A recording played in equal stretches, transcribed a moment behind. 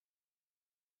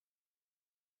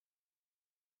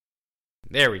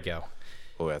There we go.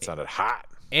 Oh, that sounded hot.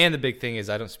 And the big thing is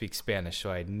I don't speak Spanish,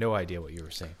 so I had no idea what you were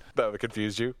saying. That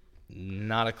confused you?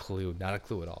 Not a clue. Not a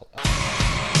clue at all.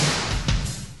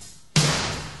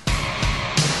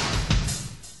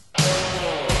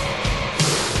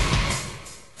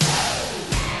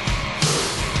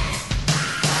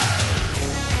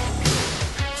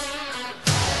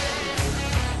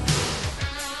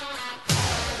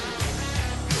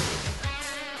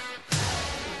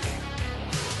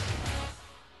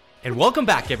 And welcome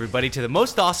back, everybody, to the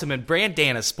most awesome and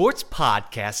Brandana sports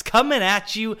podcast coming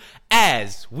at you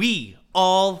as we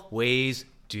always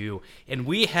do. And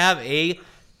we have a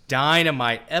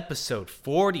dynamite episode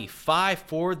 45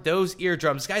 for those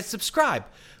eardrums. Guys, subscribe,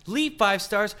 leave 5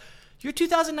 stars. Your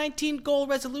 2019 goal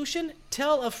resolution?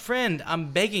 Tell a friend.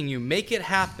 I'm begging you, make it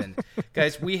happen.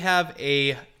 Guys, we have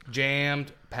a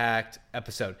jammed-packed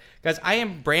episode. Guys, I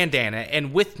am Brandana,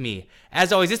 and with me,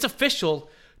 as always, it's official,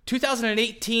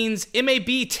 2018's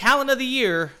MAB Talent of the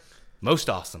Year, Most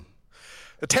Awesome.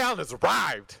 The talent has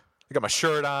arrived. I got my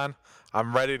shirt on.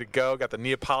 I'm ready to go. Got the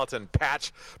Neapolitan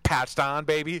patched on,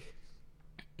 baby.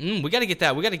 We got to get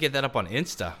that. We got to get that up on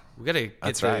Insta. We got to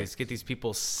get these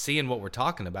people seeing what we're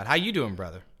talking about. How you doing,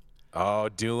 brother? Oh,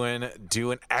 doing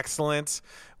excellent.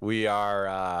 We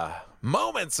are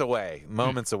moments away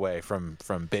from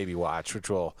Baby Watch, which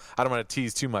I don't want to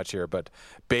tease too much here, but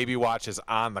Baby Watch is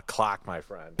on the clock, my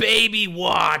friend. Baby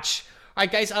Watch. All right,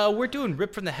 guys, we're doing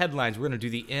Rip from the Headlines. We're going to do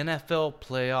the NFL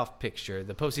playoff picture.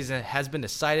 The postseason has been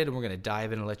decided, and we're going to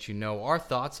dive in and let you know our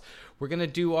thoughts. We're going to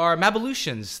do our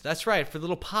Mavolutions. That's right, for the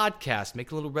little podcast,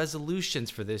 make little resolutions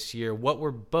for this year, what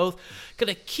we're both going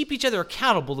to keep each other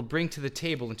accountable to bring to the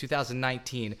table in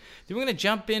 2019. Then we're going to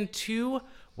jump into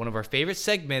one of our favorite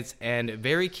segments, and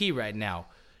very key right now,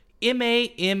 MA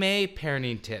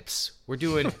parenting tips. We're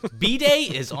doing B-Day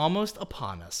is almost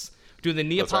upon us. Doing the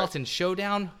Neapolitan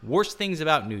Showdown, worst things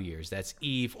about New Year's. That's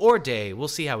Eve or day. We'll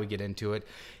see how we get into it.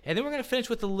 And then we're going to finish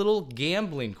with a little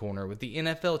gambling corner with the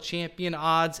NFL champion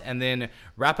odds, and then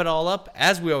wrap it all up,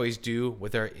 as we always do,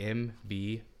 with our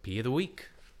MVP of the week.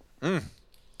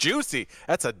 Juicy.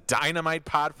 That's a dynamite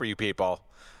pod for you people.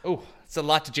 Oh, it's a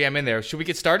lot to jam in there. Should we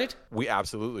get started? We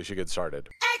absolutely should get started.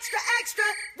 Extra, extra,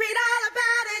 read all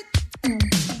about it.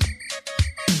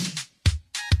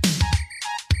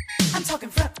 I'm talking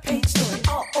front page story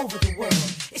all over the world.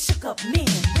 It shook up men,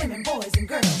 women, boys, and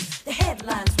girls. The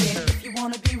headlines read, if you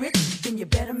want to be rich, then you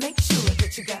better make sure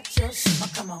that you got your shit. Oh,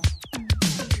 come on. All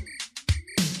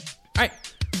right.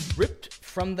 Ripped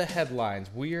from the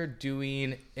headlines. We are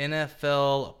doing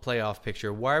NFL playoff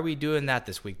picture. Why are we doing that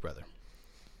this week, brother?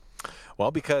 Well,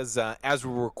 because as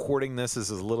we're recording this is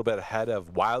a little bit ahead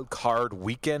of Wild Card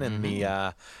Weekend in the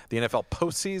NFL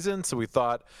postseason, so we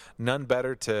thought none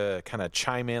better to kind of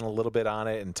chime in a little bit on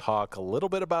it and talk a little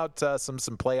bit about some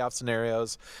playoff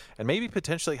scenarios and maybe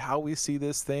potentially how we see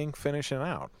this thing finishing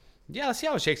out. Yeah, let's see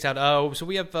how it shakes out. So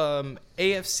we have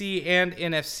AFC and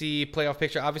NFC playoff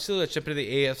picture. Obviously, let's jump into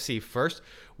the AFC first.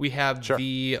 We have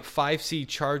the 5-seed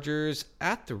Chargers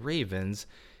at the Ravens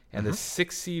and the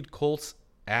 6-seed Colts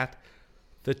at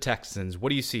the Texans. What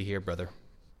do you see here, brother?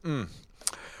 Well,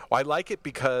 I like it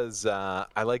because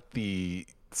I like the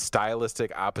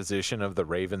stylistic opposition of the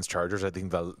Ravens-Chargers. I think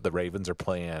the Ravens are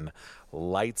playing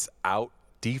lights-out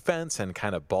defense and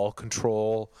kind of ball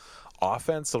control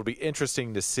offense. So it'll be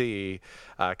interesting to see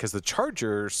because the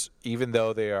Chargers, even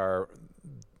though they are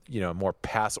more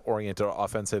pass-oriented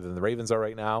offensive than the Ravens are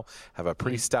right now, have a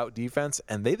pretty stout defense,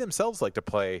 and they themselves like to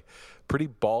play pretty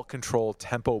ball control,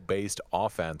 tempo-based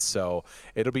offense. So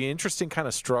it'll be an interesting kind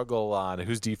of struggle on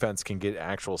whose defense can get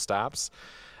actual stops.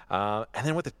 And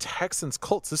then with the Texans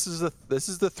Colts, this is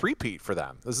the three-peat for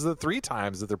them. This is the 3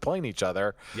 times that they're playing each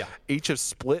other. Yeah. Each have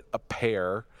split a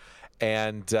pair.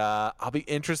 And I'll be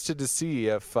interested to see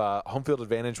if home field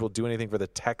advantage will do anything for the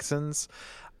Texans.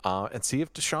 And see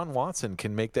if Deshaun Watson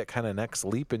can make that kind of next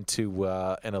leap into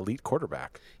an elite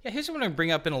quarterback. Yeah, here's what I'm going to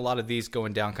bring up in a lot of these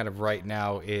going down kind of right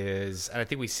now is, and I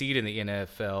think we see it in the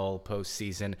NFL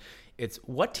postseason, it's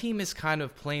what team is kind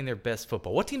of playing their best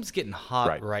football. What team's getting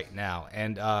hot right now?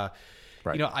 And, I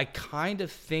kind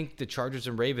of think the Chargers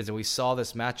and Ravens, and we saw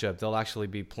this matchup, they'll actually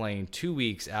be playing 2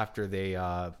 weeks after they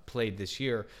played this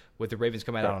year with the Ravens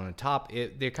coming out on the top.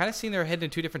 They're kind of seeing they're heading in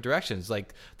 2 different directions.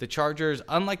 Like the Chargers,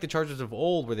 unlike the Chargers of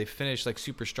old where they finished like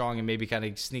super strong and maybe kind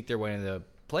of sneak their way into the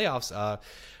playoffs,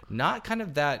 not kind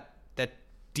of that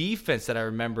defense that I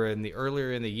remember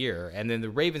earlier in the year. And then the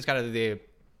Ravens kind of the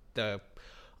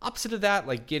opposite of that,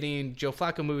 like getting Joe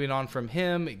Flacco moving on from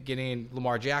him, getting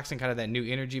Lamar Jackson, kind of that new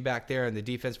energy back there, and the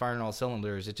defense firing all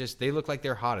cylinders. They look like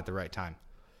they're hot at the right time.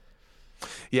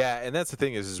 Yeah, and that's the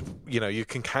thing is you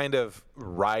can kind of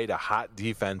ride a hot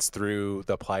defense through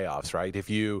the playoffs, right? If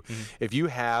you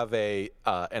have an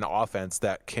offense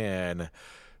that can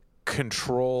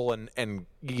control and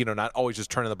not always just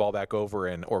turning the ball back over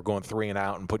or going 3 and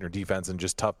out and putting your defense in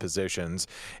just tough positions.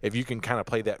 If you can kind of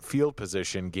play that field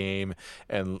position game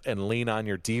and lean on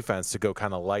your defense to go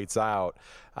kind of lights out,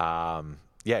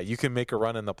 you can make a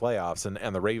run in the playoffs.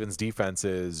 And the Ravens defense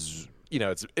is,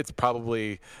 it's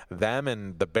probably them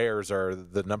and the Bears are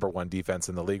the number one defense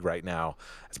in the league right now.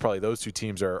 It's probably those two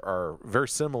teams are very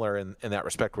similar in that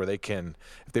respect, where they can,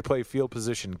 if they play a field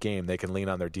position game, they can lean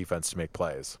on their defense to make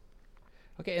plays.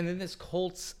 Okay, and then this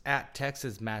Colts at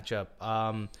Texas matchup.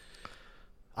 I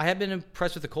have been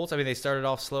impressed with the Colts. I mean, they started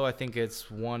off slow. I think it's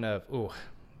 1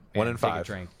 and 5.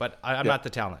 Drink, but I'm not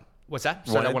the talent. What's that?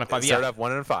 Started off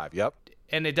 1 and 5. Yep.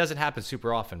 And it doesn't happen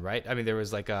super often, right? I mean, there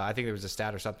was I think there was a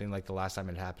stat or something like the last time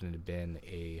it happened, it had been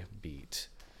a beat.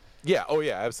 Yeah. Oh,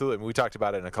 yeah. Absolutely. I mean, we talked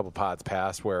about it in a couple pods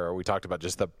past, where we talked about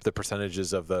just the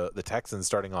percentages of the Texans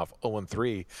starting off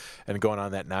 0-3 and going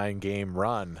on that 9-game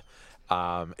run.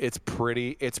 It's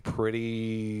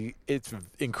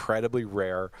incredibly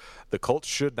rare. The Colts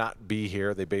should not be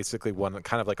here. They basically won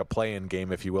kind of like a play-in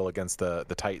game, if you will, against the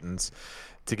Titans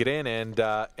to get in and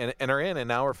are in. And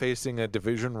now we're facing a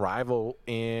division rival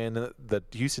in the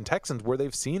Houston Texans, where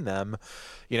they've seen them,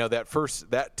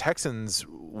 that Texans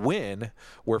win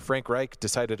where Frank Reich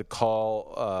decided to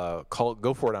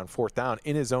go for it on 4th down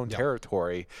in his own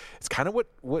territory. It's kind of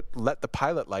what let the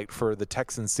pilot light for the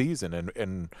Texans season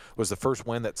and was the first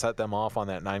win that set them off on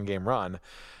that 9-game run.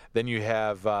 Then you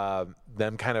have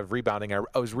them kind of rebounding.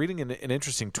 I was reading an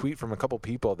interesting tweet from a couple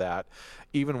people that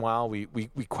even while we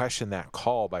questioned that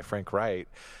call by Frank Reich,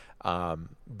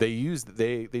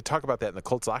 they talk about that in the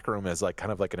Colts locker room as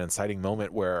kind of an inciting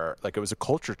moment where it was a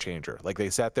culture changer. They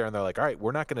sat there and they're like, all right,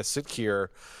 we're not going to sit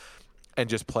here and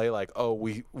just play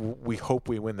we hope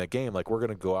we win the game. We're going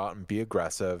to go out and be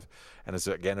aggressive. And as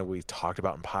again we talked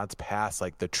about in pods past,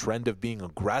 the trend of being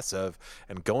aggressive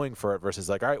and going for it versus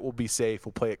all right, we'll be safe,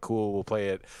 we'll play it cool, we'll play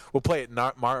it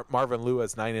Marvin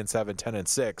Lewis 9-7,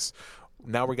 10-6.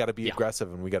 Now we got to be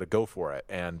aggressive and we got to go for it.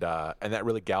 And that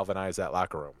really galvanized that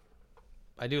locker room.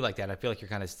 I do like that. I feel like you're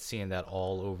kind of seeing that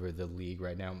all over the league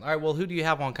right now. All right, well, who do you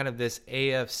have on kind of this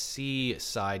AFC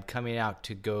side coming out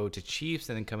to go to Chiefs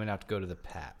and then coming out to go to the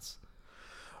Pats?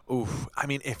 Oof. I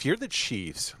mean, if you're the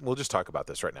Chiefs, we'll just talk about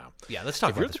this right now. Yeah, let's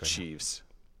talk about this right now. If you're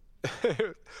the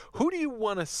Chiefs, who do you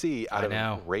want to see out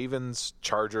of Ravens,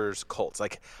 Chargers, Colts? I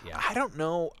don't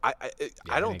know.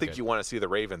 I don't think you want to see the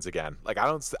Ravens again. I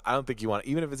don't think you want,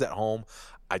 even if it's at home,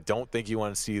 I don't think you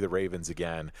want to see the Ravens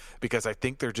again, because I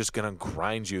think they're just going to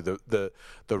grind you. The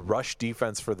rush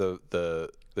defense for the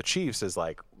Chiefs is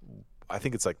I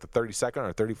think it's the 32nd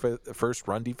or 31st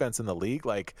run defense in the league.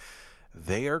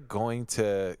 They're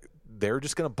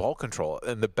just going to ball control.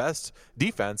 And the best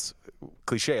defense,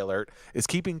 cliche alert, is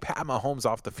keeping Pat Mahomes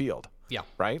off the field. Yeah.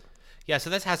 Right? Yeah,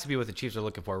 so that has to be what the Chiefs are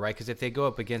looking for, right? Because if they go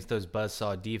up against those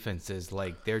buzzsaw defenses,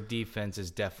 their defense is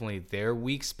definitely their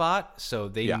weak spot. So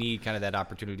they need kind of that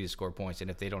opportunity to score points. And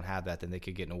if they don't have that, then they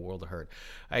could get in a world of hurt.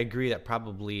 I agree that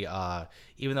probably,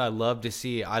 even though I love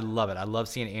it. I love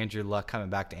seeing Andrew Luck coming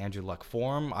back to Andrew Luck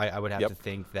form. I would have to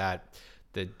think that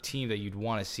the team that you'd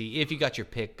want to see, if you got your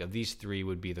pick of these three,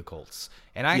 would be the Colts.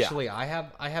 And actually, I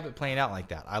have it playing out like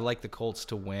that. I like the Colts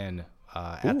to win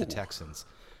at the Texans.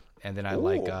 And then I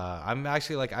like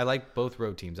both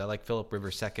road teams. I like Phillip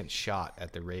Rivers' second shot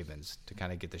at the Ravens to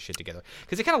kind of get the shit together,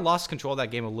 because they kind of lost control of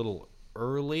that game a little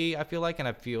early, I feel like, and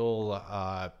I feel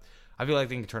like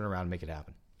they can turn around and make it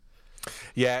happen.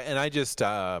 Yeah, and I just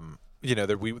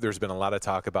there's been a lot of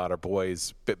talk about our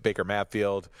boys Baker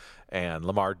Mayfield and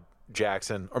Lamar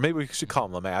Jackson, or maybe we should call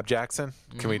him Lamab Jackson.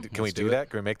 Can we do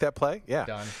that? Can we make that play? Yeah.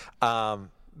 Done.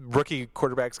 Rookie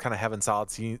quarterbacks kind of having solid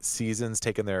seasons,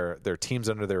 taking their teams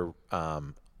under their,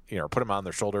 put them on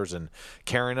their shoulders and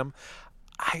carrying them.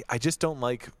 I just don't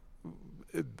like,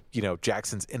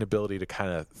 Jackson's inability to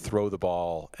kind of throw the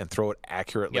ball and throw it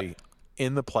accurately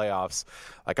in the playoffs.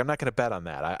 I'm not going to bet on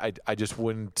that. I just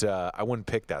wouldn't. I wouldn't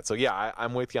pick that. So yeah,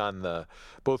 I'm with you on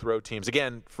both road teams.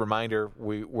 Again, reminder: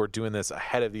 we're doing this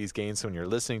ahead of these games. So when you're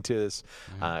listening to this,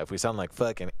 if we sound like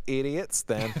fucking idiots,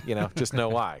 then just know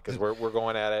why, because we're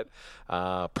going at it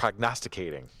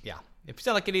prognosticating. Yeah. If you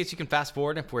sound like idiots, you can fast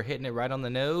forward. If we're hitting it right on the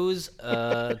nose,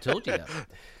 told you that.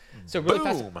 So really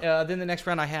fast. Then the next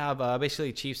round, I have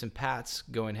basically Chiefs and Pats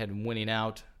going ahead and winning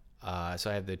out. So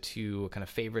I have the two kind of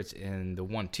favorites in the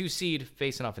 1-2 seed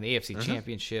facing off in the AFC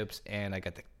championships, and I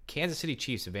got the Kansas City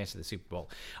Chiefs advance to the Super Bowl.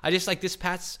 I just like this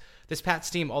Pats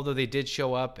team, although they did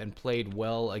show up and played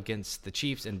well against the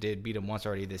Chiefs and did beat them once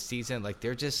already this season. Like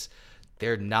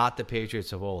they're not the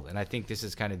Patriots of old, and I think this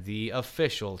is kind of the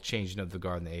official changing of the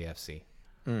guard in the AFC.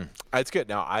 It's good.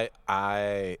 Now,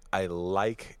 I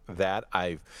like that.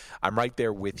 I'm right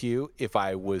there with you. If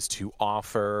I was to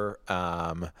offer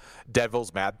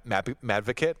devil's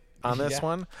advocate on this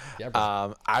one,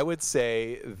 I would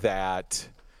say that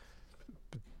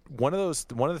one of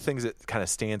the things that kind of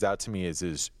stands out to me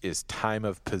is time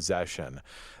of possession.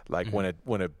 Like when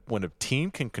a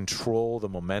team can control the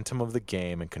momentum of the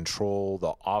game and control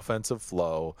the offensive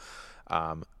flow.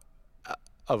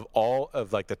 Of all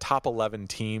of like the top 11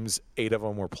 teams, 8 of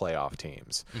them were playoff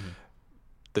teams.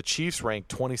 The Chiefs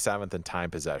ranked 27th in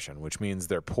time possession, which means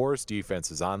their poorest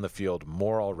defense is on the field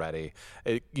more already.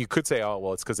 You could say, oh,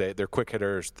 well, it's because they're quick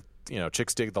hitters.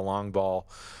 Chicks dig the long ball.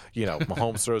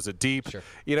 Mahomes throws it deep. Sure.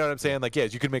 You know what I'm saying? Like,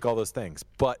 yes, you could make all those things.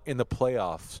 But in the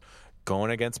playoffs,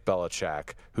 going against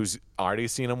Belichick, who's already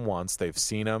seen him once, they've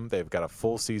seen him. They've got a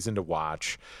full season to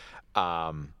watch.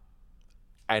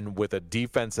 And with a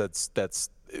defense that's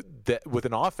with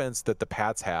an offense that the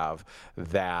Pats have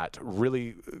that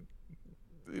really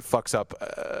fucks up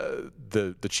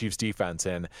the Chiefs defense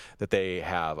in that they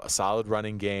have a solid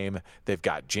running game. They've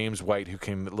got James White who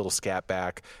can a little scat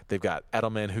back. They've got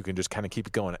Edelman who can just kind of keep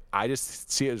it going. I just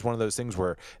see it as one of those things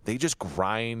where they just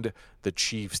grind the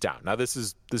Chiefs down. Now this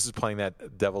is playing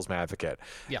that devil's advocate.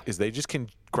 Yeah. Is they just can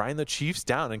grind the Chiefs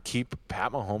down and keep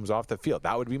Pat Mahomes off the field.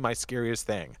 That would be my scariest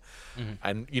thing.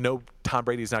 And Tom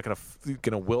Brady's not going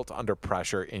to wilt under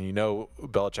pressure, and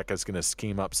Belichick is going to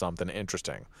scheme up something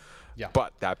interesting. Yeah.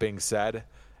 But that being said,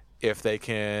 if they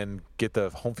can get the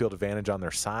home field advantage on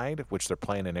their side, which they're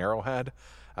playing in Arrowhead,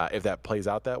 if that plays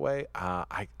out that way,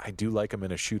 I do like them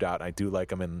in a shootout. I do like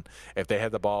them in if they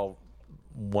had the ball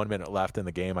 1 minute left in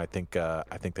the game. I think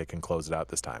they can close it out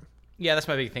this time. Yeah, that's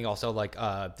my big thing also. Like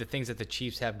the things that the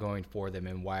Chiefs have going for them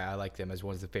and why I like them as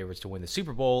one of the favorites to win the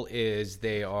Super Bowl is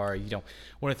they are,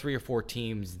 one of 3 or 4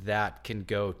 teams that can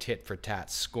go tit for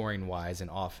tat scoring wise and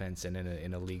offense and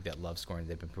in a league that loves scoring.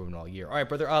 They've been proven all year. All right,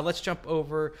 brother, let's jump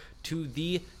over to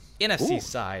the NFC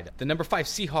side. The number 5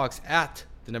 Seahawks at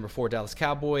the number 4 Dallas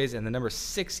Cowboys and the number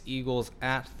 6 Eagles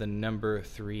at the number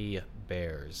 3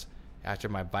 Bears. After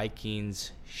my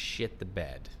Vikings shit the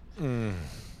bed.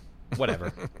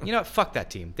 Whatever. You know what? Fuck that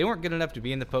team. They weren't good enough to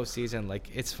be in the postseason. Like,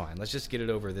 it's fine. Let's just get it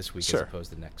over this week as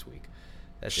opposed to next week.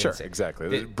 That's insane.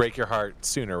 Exactly. Break your heart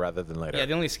sooner rather than later. Yeah,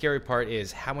 the only scary part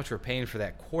is how much we're paying for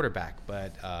that quarterback.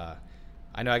 But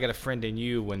I know I got a friend in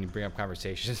you when you bring up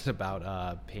conversations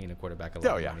about paying a quarterback a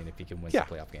lot of money and if he can win some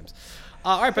playoff games.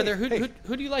 All right, brother. Who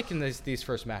do you like in these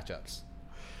first matchups?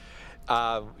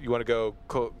 You want to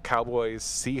go Cowboys,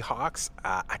 Seahawks?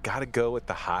 I got to go with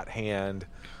the hot hand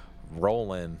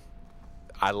rolling.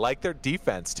 I like their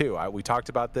defense, too. We talked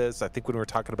about this, I think, when we were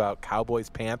talking about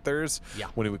Cowboys-Panthers,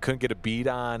 when we couldn't get a beat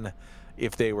on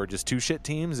if they were just 2 shit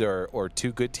teams or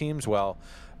 2 good teams. Well,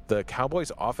 the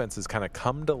Cowboys' offense has kind of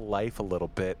come to life a little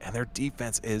bit, and their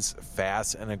defense is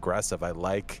fast and aggressive. I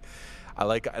like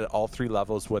at all 3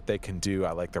 levels what they can do.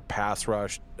 I like their pass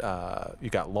rush. You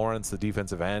got Lawrence, the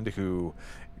defensive end, who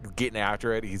getting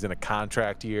after it. He's in a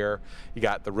contract year. You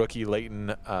got the rookie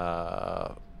Leighton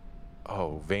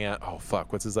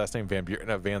what's his last name?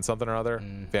 Van something or other?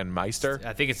 Van Meister?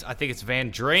 I think it's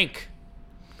Van Drink.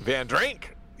 Van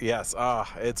Drink. Yes.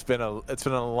 It's been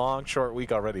a long, short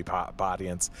week already,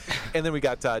 audience. And then we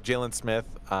got Jalen Smith,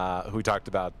 who we talked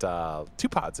about 2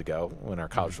 pods ago in our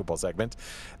college football segment.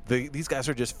 These guys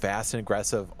are just fast and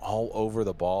aggressive all over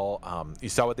the ball. You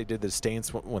saw what they did to the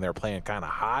Saints when they were playing kind of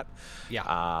hot.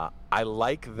 Yeah. I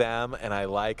like them, and I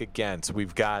like, again, so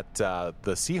we've got the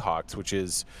Seahawks, which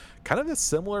is kind of a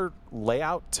similar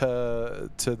layout to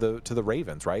the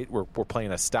Ravens, right? We're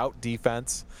playing a stout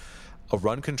defense, a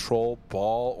run control,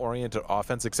 ball-oriented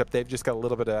offense, except they've just got a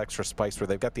little bit of extra spice where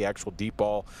they've got the actual deep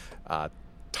ball.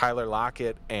 Tyler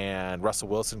Lockett and Russell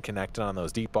Wilson connected on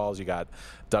those deep balls. You got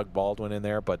Doug Baldwin in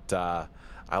there, but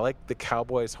I like the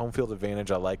Cowboys' home field advantage.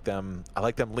 I like them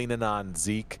leaning on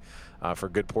Zeke for a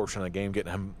good portion of the game,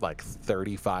 getting him like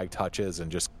 35 touches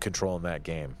and just controlling that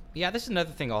game. Yeah, this is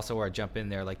another thing also where I jump in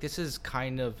there. Like, this is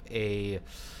kind of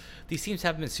these teams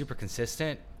haven't been super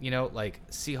consistent. Like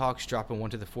Seahawks dropping 1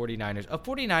 to the 49ers.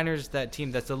 49ers, that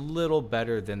team that's a little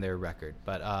better than their record.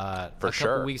 But a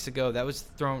couple weeks ago, that was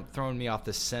throwing me off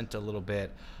the scent a little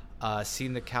bit.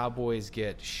 Seeing the Cowboys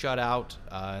get shut out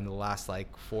in the last 4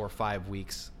 or 5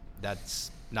 weeks,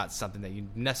 that's not something that you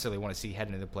necessarily want to see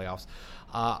heading into the playoffs.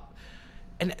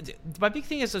 And my big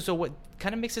thing is, so what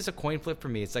kind of makes this a coin flip for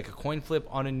me? It's like a coin flip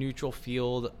on a neutral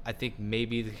field. I think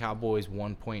maybe the Cowboys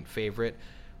 1-point favorite.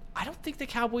 I don't think the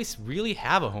Cowboys really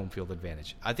have a home field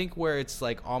advantage. I think where it's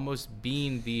like almost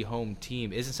being the home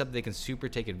team isn't something they can super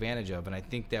take advantage of, and I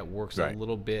think that works a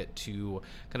little bit to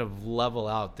kind of level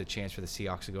out the chance for the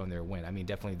Seahawks to go in there and win. I mean,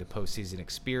 definitely the postseason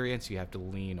experience. You have to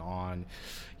lean on,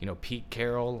 Pete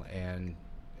Carroll and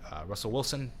Russell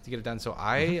Wilson to get it done. So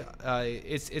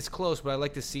it's close, but I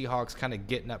like the Seahawks kind of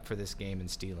getting up for this game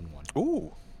and stealing one.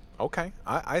 Ooh. Okay,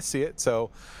 I see it.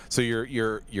 So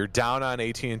you're down on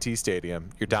AT&T Stadium.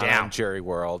 You're down on Jerry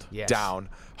World. Yes. Down.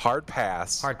 Hard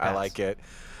pass. I like it.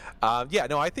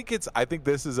 I think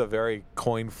this is a very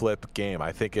coin flip game.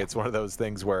 I think it's one of those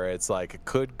things where it's like it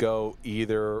could go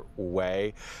either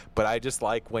way. But I just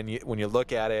like when you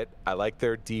look at it, I like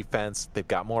their defense. They've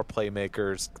got more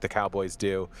playmakers. The Cowboys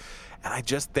do, and I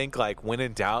just think like when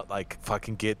in doubt, like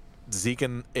fucking get Zeke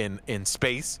in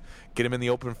space, get him in the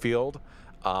open field.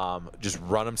 Just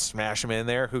run him, smash him in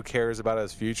there. Who cares about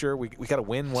his future? We got to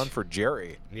win one for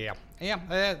Jerry. Yeah,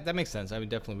 that makes sense. I mean,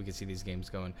 definitely we could see these games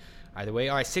going either way.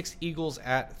 All right, 6 Eagles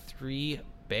at 3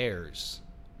 Bears.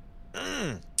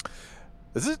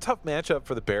 This is a tough matchup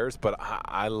for the Bears, but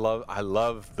I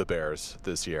love the Bears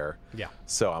this year. Yeah.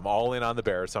 So I'm all in on the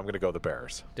Bears. So I'm going to go the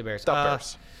Bears. The Bears.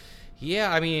 Bears.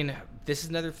 Yeah, I mean, this is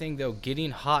another thing though. Getting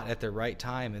hot at the right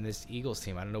time in this Eagles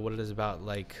team. I don't know what it is about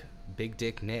like Big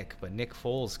Dick Nick, but Nick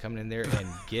Foles coming in there and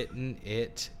getting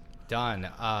it done.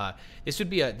 This would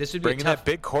be bringing that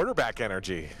big quarterback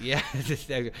energy. Yeah,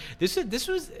 this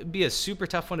would be a super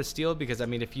tough one to steal because I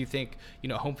mean, if you think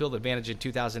home field advantage in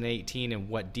 2018 and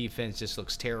what defense just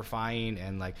looks terrifying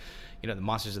and like the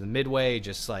monsters of the Midway,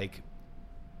 just like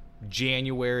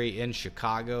January in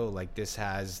Chicago, like this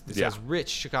has rich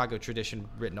Chicago tradition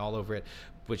written all over it,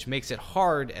 which makes it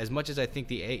hard. As much as I think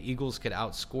the Eagles could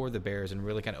outscore the Bears and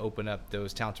really kind of open up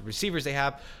those talented receivers they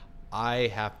have, I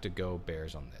have to go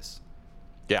Bears on this.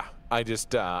 Yeah, I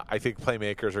think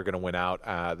playmakers are going to win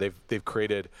out. They've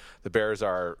created, the Bears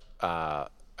are I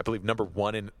believe number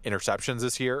 1 in interceptions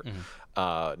this year.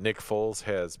 Nick Foles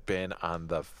has been on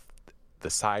the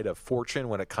side of fortune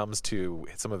when it comes to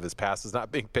some of his passes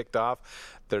not being picked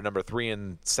off. They're number 3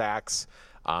 in sacks,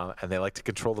 and they like to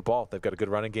control the ball. They've got a good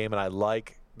running game, and I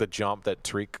like the jump that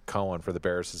Tariq Cohen for the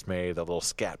Bears has made, a little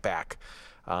scat back.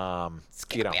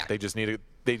 They just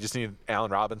need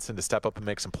Allen Robinson to step up and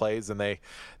make some plays, and they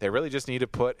really just need to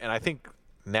put, and I think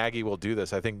Nagy will do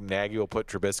this. I think Nagy will put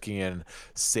Trubisky in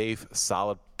safe,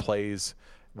 solid plays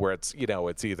where it's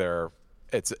either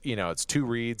 2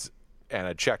 reads and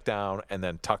a check down and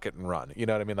then tuck it and run. You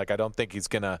know what I mean? Like, I don't think he's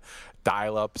going to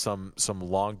dial up some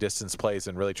long distance plays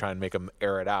and really try and make them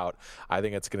air it out. I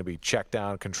think it's going to be check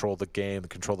down, control the game,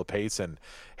 control the pace. And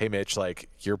hey, Mitch, like,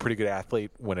 you're a pretty good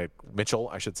athlete Mitchell,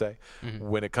 I should say,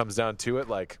 when it comes down to it,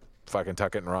 like, fucking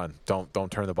tuck it and run.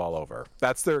 Don't turn the ball over.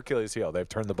 That's their Achilles heel. They've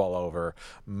turned the ball over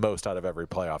most out of every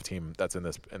playoff team that's in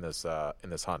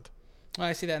this hunt.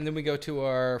 I see that, and then we go to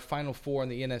our final 4 on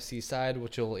the NFC side,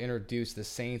 which will introduce the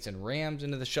Saints and Rams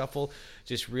into the shuffle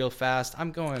just real fast.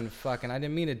 I'm going I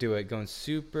didn't mean to do it, going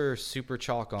super, super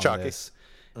chalk on this.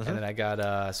 And then I got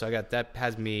that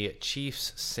has me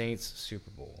Chiefs, Saints,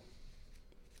 Super Bowl.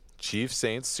 Chiefs,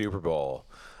 Saints, Super Bowl.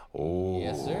 Oh,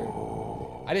 yes, sir.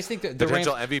 I just think that the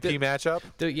potential MVP matchup.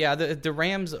 The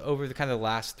Rams over the kind of the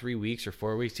last 3 weeks or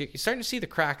 4 weeks, you're starting to see the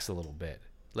cracks a little bit.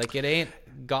 Like, it ain't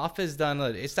Goff has done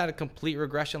it's not a complete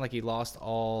regression. Like, he lost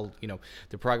all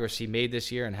the progress he made this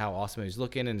year and how awesome he was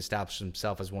looking and established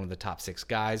himself as one of the top 6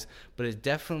 guys. But it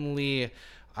definitely,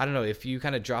 I don't know, if you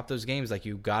kind of drop those games, like,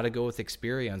 you got to go with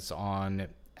experience on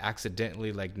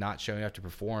accidentally like not showing up to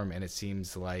perform. And it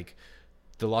seems like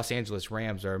the Los Angeles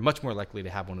Rams are much more likely to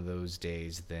have one of those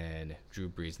days than Drew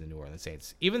Brees and the New Orleans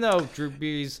Saints. Even though Drew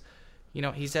Brees,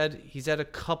 he's had a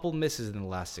couple misses in the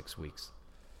last 6 weeks.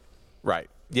 Right.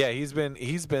 Yeah, he's been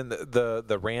the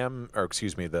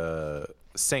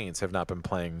Saints have not been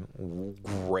playing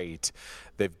great.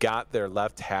 They've got their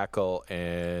left tackle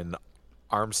in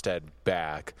Armstead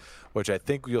back, which I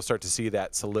think you'll start to see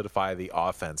that solidify the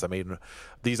offense. I mean,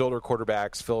 these older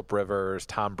quarterbacks, Phillip Rivers,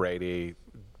 Tom Brady,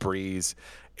 Breeze,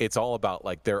 it's all about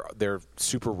like they're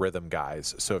super rhythm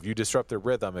guys. So if you disrupt their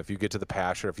rhythm, if you get to the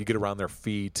passer, if you get around their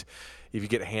feet, if you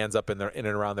get hands up in and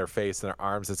around their face and their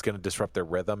arms, it's going to disrupt their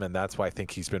rhythm. And that's why I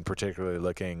think he's been particularly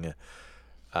looking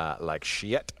like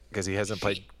shit because he hasn't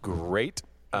played great.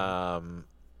 But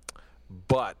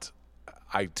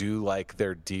I do like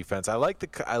their defense. I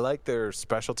like their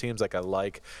special teams. They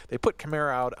put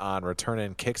Kamara out on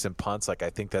returning kicks and punts. Like, I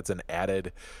think that's an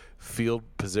added field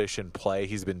position play.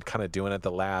 He's been kind of doing it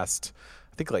the last,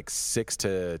 I think, like 6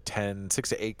 to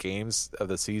 8 games of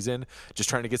the season, just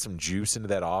trying to get some juice into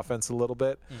that offense a little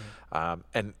bit.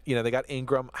 And they got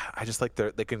Ingram. I just like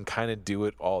they can kind of do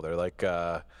it all. They're like,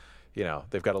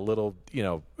 they've got a little,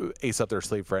 ace up their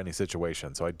sleeve for any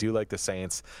situation. So I do like the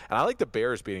Saints, and I like the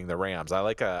Bears beating the Rams. I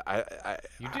like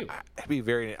You do.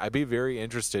 I'd be very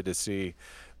interested to see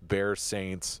Bears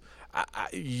Saints.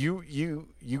 You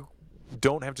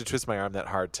don't have to twist my arm that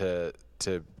hard to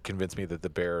convince me that the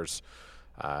Bears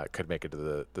could make it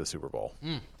to the Super Bowl.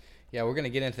 Yeah, we're going to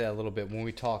get into that a little bit when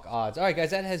we talk odds. All right,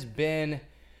 guys, that has been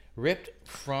ripped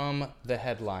from the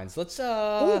headlines. Let's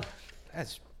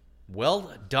that's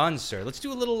well done, sir. Let's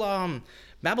do a little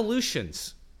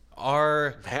Mavolutions.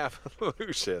 Our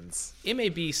Mavolutions.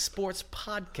 MAB Sports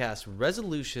Podcast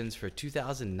resolutions for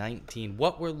 2019.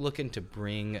 What we're looking to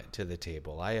bring to the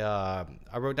table. I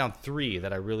wrote down 3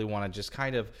 that I really want to just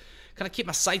kind of keep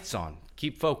my sights on,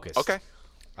 keep focused. Okay.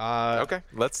 Okay.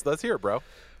 Let's hear it, bro. All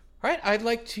right. I'd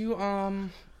like to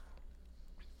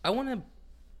I want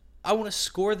to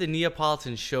score the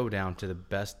Neapolitan Showdown to the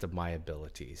best of my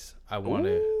abilities. I want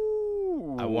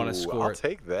to score I'll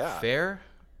take that. fair.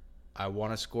 I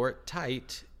want to score it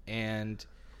tight. And,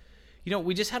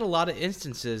 we just had a lot of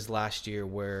instances last year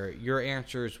where your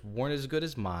answers weren't as good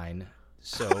as mine.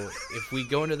 So if we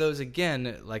go into those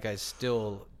again,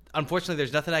 unfortunately,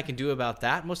 there's nothing I can do about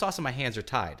that. Most often, my hands are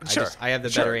tied. Sure. I have the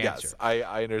better answer. Yes,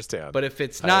 I understand. But if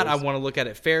it's not, I want to look at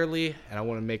it fairly, and I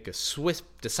want to make a swift,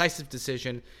 decisive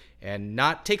decision and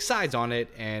not take sides on it.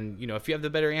 And, if you have the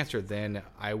better answer, then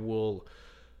I will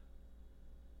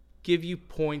give you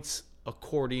points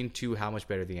according to how much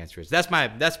better the answer is. That's one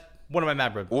of my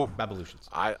Mavolutions.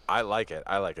 I like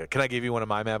it. Can I give you one of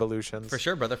my Mavolutions? For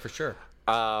sure, brother, for sure.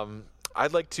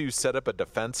 I'd like to set up a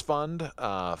defense fund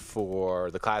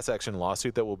for the class action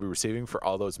lawsuit that we'll be receiving for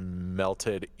all those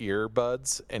melted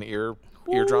earbuds and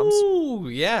eardrums. Ooh,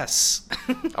 yes.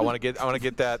 I want to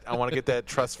get that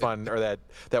trust fund or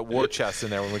that war chest in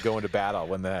there when we go into battle.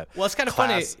 Well, it's kind of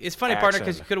funny. It's funny, partner,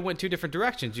 because you could have went 2 different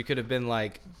directions. You could have been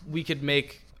like, we could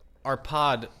make our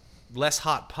pod less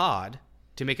hot pod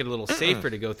to make it a little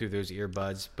safer to go through those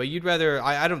earbuds, but you'd rather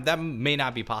that may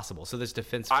not be possible. So this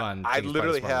defense fund, I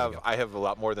literally have a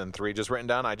lot more than 3 just written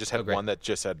down. I just had one that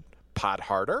just said pod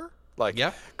harder. Like,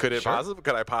 yeah, could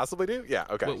I possibly do? Yeah,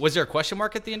 okay. Was there a question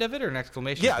mark at the end of it or an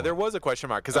exclamation point? There was a question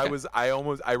mark because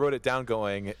I wrote it down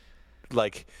going,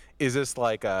 like, is this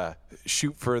like a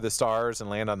shoot for the stars and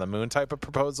land on the moon type of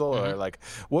proposal, or like,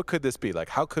 what could this be? Like,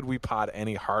 how could we pod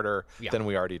any harder than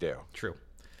we already do? True.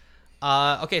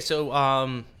 Okay,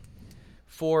 so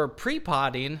for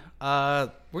pre-podding,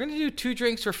 we're gonna do 2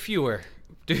 drinks or fewer.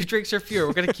 2 drinks or fewer.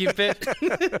 We're gonna keep it.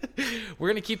 We're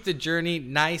gonna keep the journey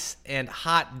nice and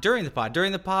hot during the pod.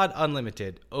 During the pod,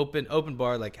 unlimited, open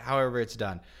bar, like however it's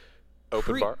done.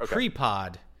 Open bar. Okay.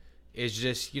 Pre-pod is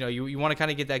just you want to kind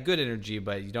of get that good energy,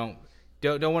 but you don't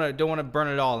want to burn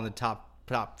it all in the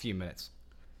top few minutes.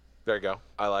 There you go.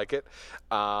 I like it.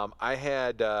 I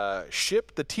had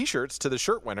shipped the T-shirts to the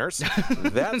shirt winners.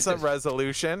 That's a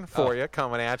resolution for you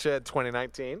coming at you in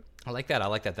 2019. I like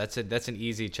that. That's an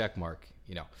easy check mark.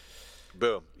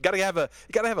 Boom. You gotta have a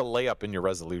layup in your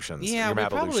resolutions. Yeah, your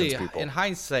probably people. In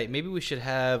hindsight, maybe we should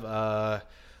have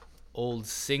old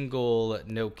single,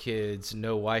 no kids,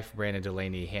 no wife Brandon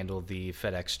Delaney handle the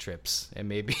FedEx trips, and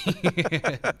maybe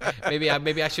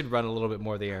maybe I should run a little bit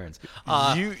more of the errands.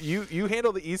 You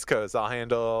handle the East Coast. I'll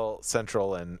handle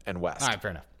Central and West. All right,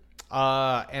 fair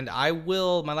enough. And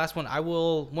my last one, I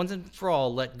will once and for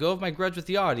all let go of my grudge with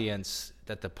the audience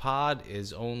that the pod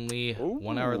is only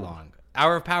 1 hour long.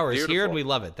 Hour of Power is here, and we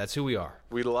love it. That's who we are.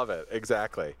 We love it.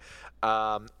 Exactly.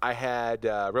 I had,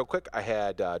 real quick,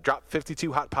 dropped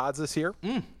 52 hot pods this year.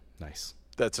 Nice.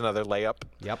 That's another layup.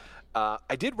 Yep.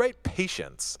 I did write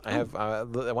patience. I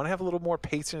want to have a little more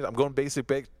patience. I'm going basic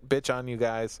bitch on you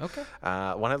guys. Okay.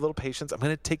 I want to have a little patience. I'm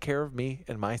going to take care of me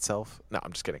and myself. No,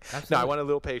 I'm just kidding. Absolutely. No, I want a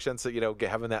little patience.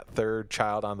 Having that 3rd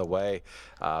child on the way.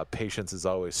 Patience is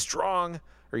always strong.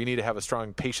 Or you need to have a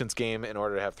strong patience game in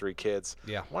order to have 3 kids.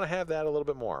 Yeah. I want to have that a little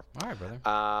bit more. All right,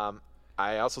 brother.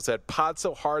 I also said pod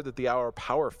so hard that the hour of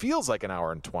power feels like an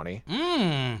hour and 20.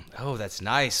 Oh, that's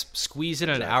nice. Squeeze in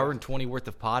an hour and 20 worth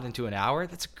of pod into an hour.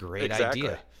 That's a great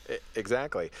idea.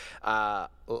 Exactly.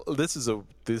 This is a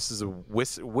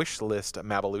wish list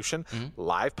Mavolution.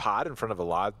 Live pod in front of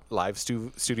a live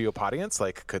studio audience.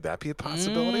 Like, could that be a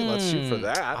possibility? Let's shoot for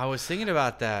that. I was thinking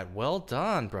about that. Well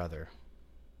done, brother.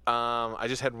 I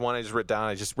just had one I just wrote down.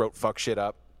 I just wrote fuck shit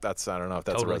up. That's I don't know if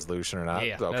that's Totally. a resolution or not.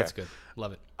 Yeah, Okay. that's good.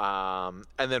 Love it.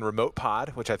 And then remote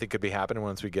pod, which I think could be happening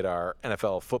once we get our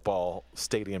NFL football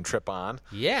stadium trip on.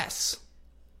 Yes.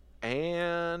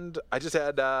 And I just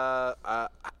had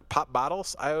pop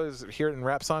bottles. I always hear it in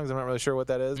rap songs. I'm not really sure what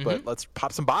that is, but let's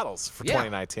pop some bottles for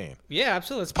 2019. Yeah,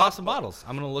 absolutely. Let's pop some bottles.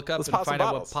 I'm gonna look up and pop some find out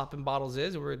what bottles. popping bottles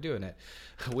is, and we're doing it.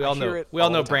 We all hear know. it We all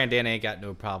all know the time. Brandon ain't got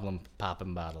no problem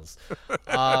popping bottles.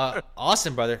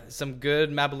 Awesome, brother. Some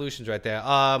good Mavolutions right there.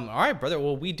 All right, brother.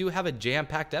 Well, we do have a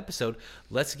jam-packed episode.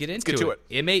 Let's get into get to it.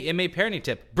 MA parenting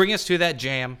tip. Bring us to that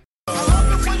jam.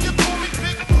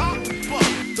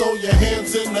 Throw your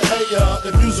hands in the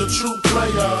air if you's a true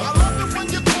player.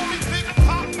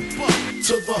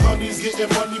 To the honeys getting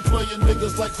money, playing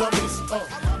niggas like dummies.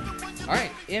 All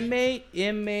right, MA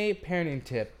parenting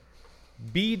tip.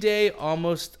 B-Day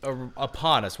almost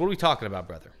upon us. What are we talking about,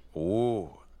 brother? Ooh.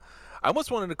 I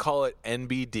almost wanted to call it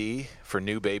NBD for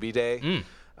New Baby Day.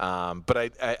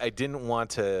 But I didn't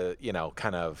want to,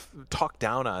 kind of talk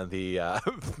down on the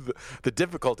the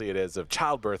difficulty it is of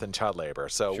childbirth and child labor.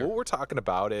 So what we're talking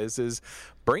about is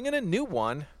bringing a new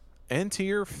one into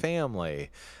your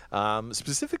family.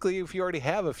 Specifically, if you already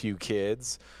have a few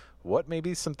kids, what may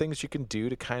be some things you can do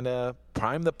to kind of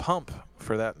prime the pump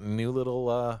for that new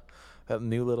little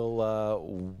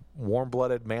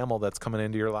warm-blooded mammal that's coming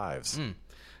into your lives.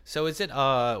 So is it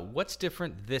what's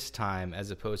different this time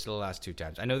as opposed to the last two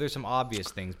times? I know there's some obvious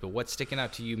things, but what's sticking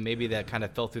out to you maybe that kind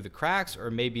of fell through the cracks, or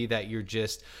maybe that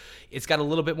it's got a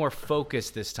little bit more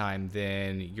focus this time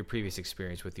than your previous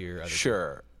experience with your other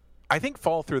Sure. I think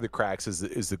fall through the cracks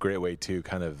is the great way to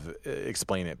kind of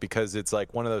explain it, because it's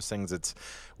like one of those things. It's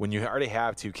when you already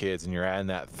have two kids and you're adding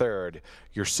that third,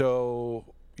 you're so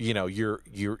you're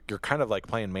kind of like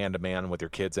playing man to man with your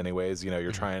kids anyways.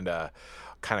 You're trying to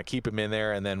kind of keep them in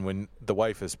there, and then when the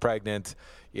wife is pregnant,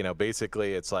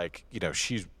 basically it's like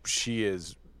she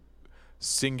is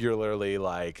singularly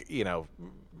like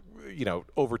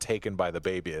overtaken by the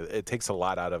baby. It takes a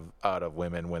lot out of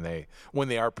women when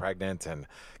they are pregnant and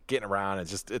getting around.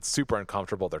 It's super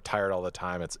uncomfortable. They're tired all the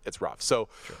time. It's rough. So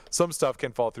some stuff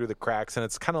can fall through the cracks, and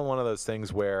it's kind of one of those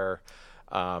things where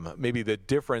maybe the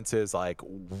difference is like,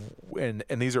 and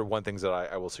these are one things that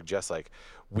I will suggest. Like,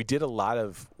 we did a lot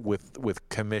of with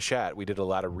Commichette, we did a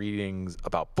lot of readings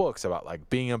about books about like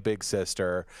being a big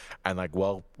sister and like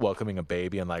welcoming a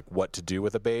baby and like what to do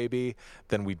with a baby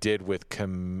than we did with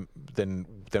than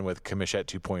with Commichette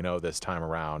 2.0 this time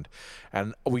around.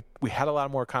 And we had a lot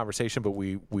more conversation, but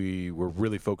we were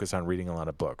really focused on reading a lot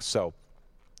of books. So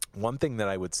one thing that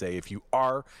I would say, if you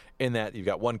are in that, you've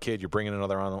got one kid, you're bringing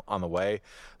another on the way,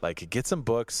 like get some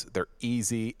books. They're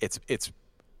easy. It's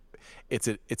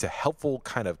a helpful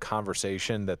kind of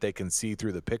conversation that they can see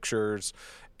through the pictures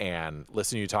and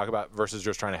listen to you talk about, versus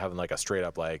just trying to have like a straight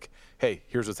up like, hey,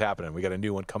 here's what's happening. We got a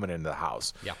new one coming into the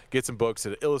house. Yeah. Get some books.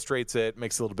 It illustrates it,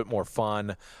 makes it a little bit more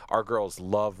fun. Our girls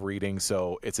love reading,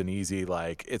 so it's an easy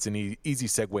easy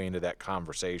segue into that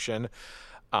conversation.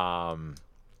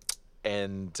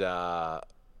 And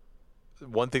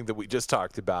one thing that we just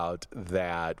talked about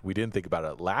that we didn't think about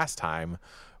it last time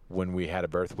when we had a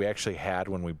birth, we actually had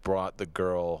when we brought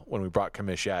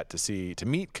Commichette to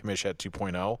meet Commichette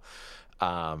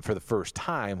 2.0 for the first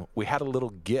time, we had a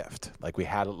little gift. Like we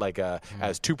had like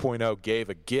as 2.0 gave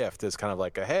a gift as kind of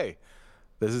like a, hey,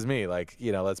 this is me. Like,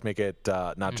 let's make it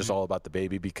not just all about the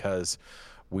baby, because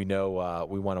we know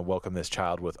we want to welcome this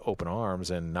child with open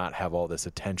arms and not have all this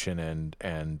attention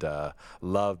and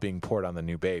love being poured on the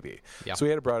new baby. Yeah. So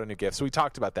we had brought a new gift. So we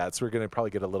talked about that. So we're going to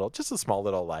probably get just a small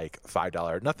little like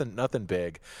 $5, nothing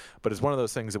big, but it's one of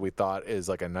those things that we thought is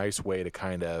like a nice way to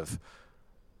kind of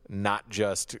not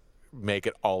just make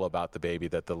it all about the baby,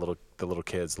 that the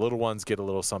little ones get a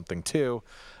little something too.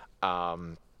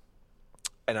 And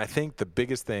I think the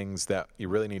biggest things that you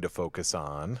really need to focus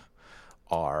on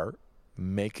are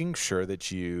making sure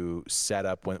that you set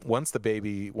up once the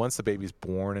baby's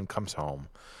born and comes home,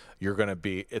 it's going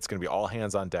to be all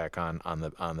hands on deck on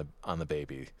the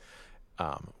baby.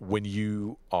 When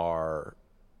you are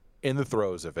in the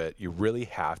throes of it, you really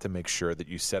have to make sure that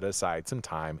you set aside some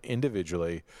time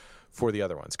individually for the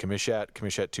other ones. Commichette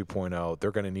 2.0,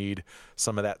 they're going to need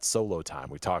some of that solo time.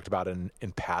 We talked about it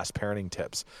in past parenting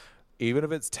tips. Even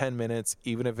if it's 10 minutes,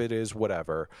 even if it is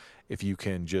whatever, if you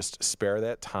can just spare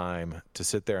that time to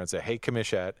sit there and say, hey,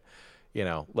 Commichette,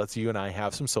 let's you and I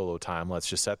have some solo time. Let's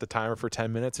just set the timer for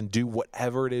 10 minutes and do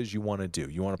whatever it is you want to do.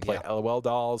 You want to play LOL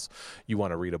dolls. You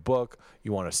want to read a book.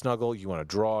 You want to snuggle. You want to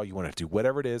draw. You want to do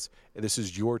whatever it is. This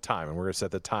is your time, and we're going to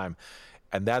set the time.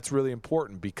 And that's really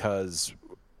important, because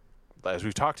as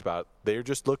we've talked about, they're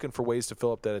just looking for ways to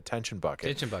fill up that attention bucket.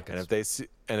 Attention buckets.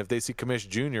 And if they see Commish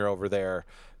Jr. over there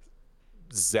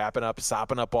sopping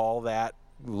up all that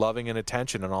loving and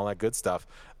attention and all that good stuff,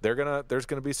 there's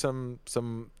gonna be some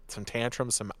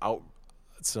tantrums,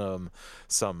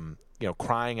 some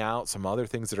crying out, some other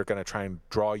things that are going to try and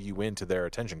draw you into their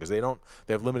attention, because they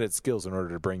have limited skills in order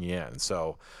to bring you in.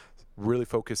 So really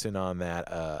focusing on that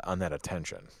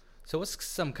attention. So what's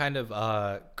some kind of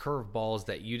curveballs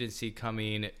that you didn't see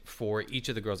coming for each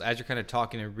of the girls? As you're kind of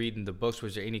talking and reading the books,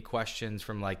 was there any questions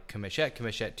from like Commichette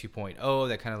 2.0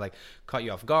 that kind of like caught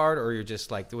you off guard, or you're just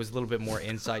like there was a little bit more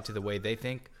insight to the way they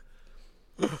think?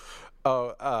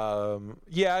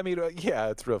 Yeah, I mean, yeah,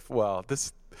 it's real. Well,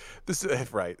 this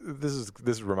right.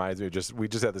 This reminds me of we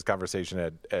just had this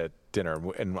conversation at dinner,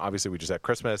 and obviously we just had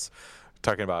Christmas,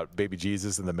 talking about baby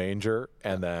Jesus in the manger,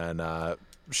 and then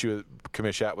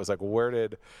Commichette was like, well,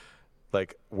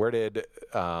 where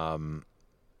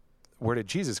did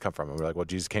Jesus come from? And we're like, well,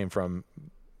 Jesus came from.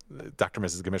 Dr.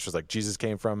 Mrs. Commish was like, Jesus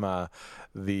came from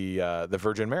the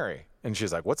Virgin Mary. And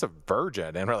she's like, what's a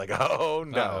virgin? And we're like, oh,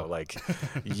 no. Uh-oh. Like,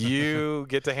 you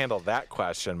get to handle that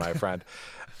question, my friend.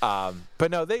 But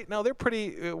we're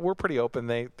pretty open.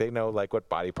 They know, like, what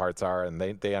body parts are, and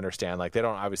they understand. Like, they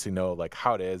don't obviously know, like,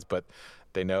 how it is, but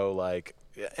they know, like,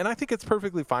 and I think it's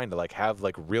perfectly fine to, like, have,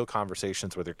 like, real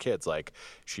conversations with your kids. Like,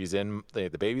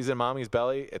 the baby's in mommy's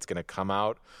belly. It's going to come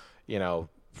out,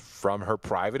 from her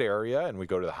private area, and we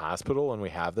go to the hospital and we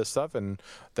have this stuff, and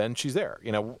then she's there.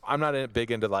 I'm not big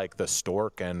into like the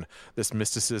stork and this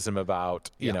mysticism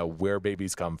about where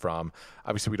babies come from.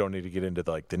 Obviously we don't need to get into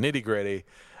the nitty gritty,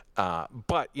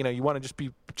 but you want to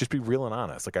just be real and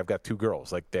honest. Like, I've got two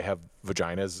girls, like, they have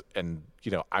vaginas, and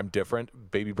I'm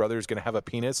different. Baby brother is going to have a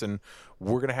penis, and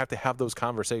we're going to have those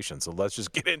conversations. So let's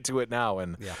just get into it now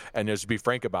and just be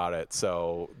frank about it,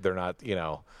 so they're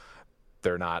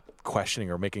not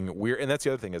questioning or making it weird. And that's the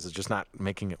other thing, is it's just not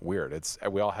making it weird.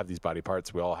 We all have these body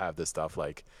parts. We all have this stuff.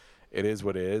 Like, it is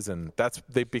what it is. And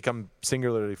they become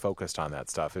singularly focused on that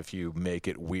stuff if you make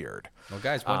it weird. Well,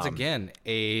 guys, once again,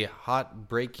 a hot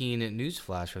breaking news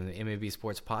flash from the MAB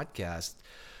Sports Podcast.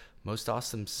 Most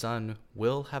awesome son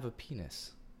will have a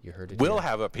penis. You heard it. Will here.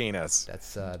 have a penis.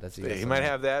 That's he might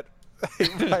have that.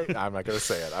 I'm not going to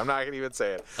say it. I'm not going to even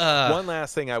say it. One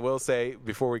last thing I will say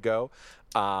before we go.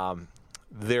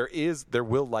 There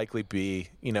will likely be,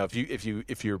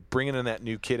 if you're bringing in that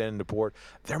new kid into board,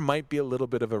 there might be a little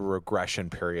bit of a regression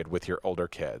period with your older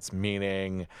kids,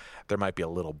 meaning there might be a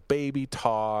little baby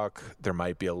talk. There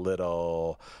might be a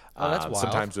little, that's wild.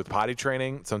 Sometimes with potty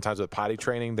training,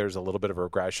 there's a little bit of a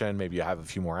regression. Maybe you have a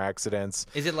few more accidents.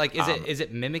 Is it is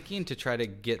it mimicking to try to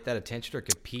get that attention or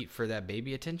compete for that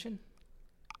baby attention?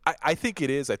 I think it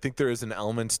is. I think there is an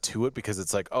element to it, because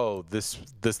it's like, oh, this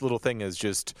little thing is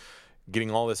just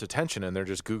getting all this attention, and they're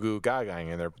just goo goo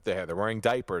gagaing, and they're wearing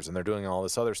diapers, and they're doing all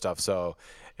this other stuff. So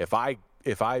if I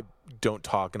don't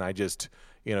talk and I just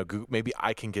maybe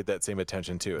I can get that same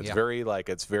attention too. It's very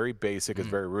it's very basic, it's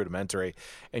very rudimentary,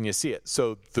 and you see it.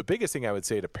 So the biggest thing I would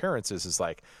say to parents is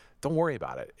like, don't worry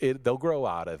about it. They'll grow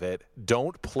out of it.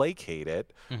 Don't placate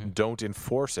it. Don't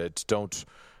enforce it. Don't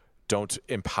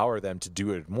empower them to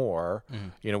do it more.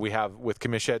 We have with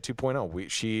Commichette 2.0,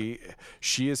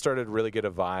 she has started to really get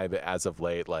a vibe as of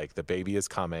late. Like, the baby is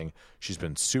coming. She's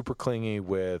been super clingy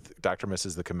with Dr.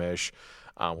 Mrs. the Commish,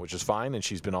 which is fine. And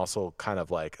she's been also kind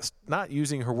of like not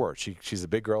using her words. She's a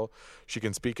big girl. She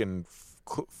can speak in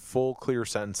full, clear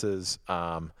sentences.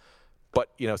 But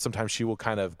sometimes she will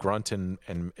kind of grunt and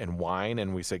whine,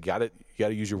 and we say, you gotta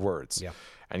use your words. Yeah.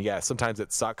 And sometimes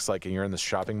it sucks. Like, you're in the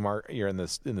shopping mart, you're in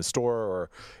the store, or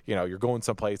you're going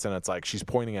someplace, and it's like she's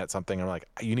pointing at something. And I'm like,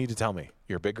 you need to tell me.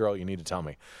 You're a big girl. You need to tell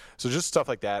me. So just stuff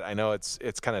like that. I know it's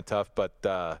kind of tough,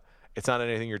 but it's not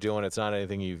anything you're doing. It's not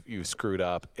anything you've screwed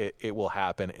up. It will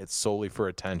happen. It's solely for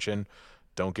attention.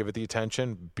 Don't give it the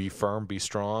attention. Be firm. Be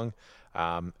strong.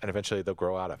 And eventually they'll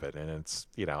grow out of it. And it's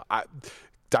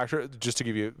Dr.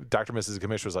 Mrs.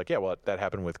 Commish was like, yeah, well, that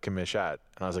happened with Commichette.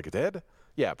 And I was like, it did?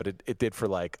 Yeah, but it did for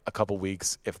like a couple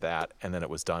weeks, if that, and then it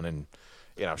was done, and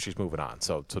she's moving on.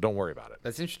 So don't worry about it.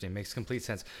 That's interesting. Makes complete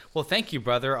sense. Well, thank you,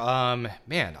 brother.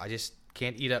 Man, I just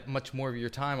can't eat up much more of your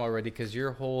time already, because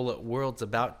your whole world's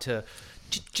about to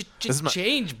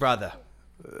change, brother.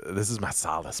 This is my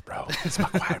solace, bro. It's my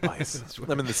quiet place.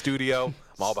 I'm in the studio.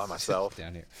 I'm all by myself.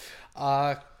 Down here.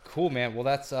 Cool, man. Well,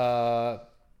 that's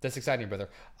exciting, brother.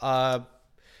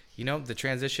 The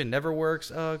transition never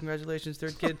works. Oh, congratulations,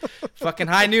 third kid. Fucking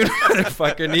high noon,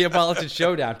 motherfucker. Neapolitan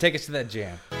Showdown. Take us to that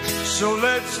jam. So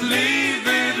let's leave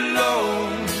it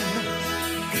alone,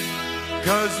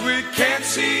 'cause we can't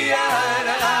see eye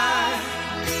to eye.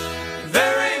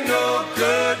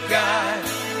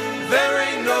 there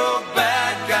ain't no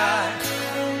bad guy.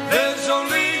 There's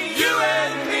only you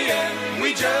and me, and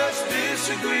we just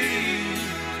disagree.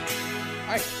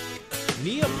 All right,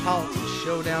 Neapolitan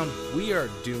Showdown. We are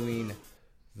doing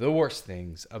the worst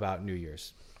things about New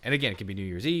Year's. And again, it can be New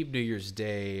Year's Eve, New Year's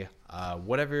Day,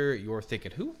 whatever you're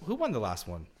thinking. Who won the last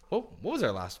one? What was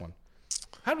our last one?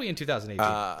 How did we in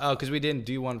 2018? Because we didn't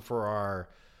do one for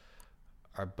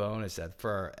our bonus.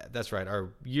 That's right, our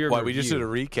year Well, review. we just did a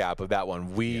recap of that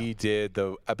one. We did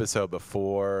the episode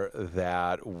before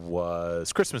that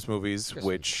was Christmas movies,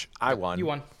 which I won. You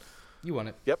won. You won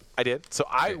it. Yep, I did. So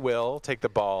I will take the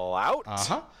ball out.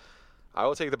 Uh-huh. I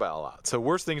will take the ball out. So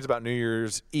worst things about New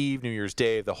Year's Eve, New Year's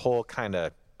Day, the whole kind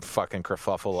of fucking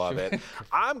kerfuffle of it.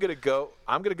 I'm gonna go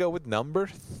with number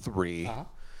 3. Uh-huh.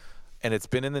 And it's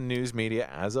been in the news media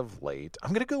as of late.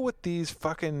 I'm gonna go with these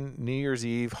fucking New Year's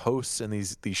Eve hosts and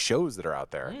these shows that are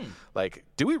out there. Like,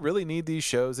 do we really need these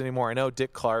shows anymore? I know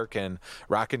Dick Clark and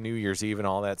Rockin' New Year's Eve and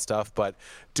all that stuff, but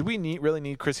do we really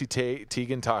need Chrissy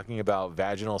Teigen talking about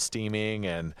vaginal steaming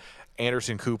and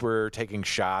Anderson Cooper taking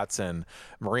shots and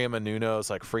Maria Menounos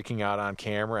like freaking out on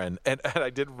camera? And I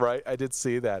did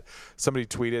see that somebody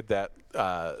tweeted that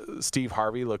Steve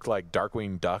Harvey looked like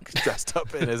Darkwing Duck dressed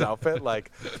up in his outfit.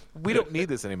 Like, we don't need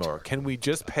this anymore. Can we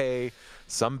just pay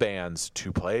some bands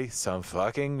to play some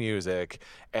fucking music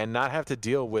and not have to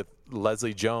deal with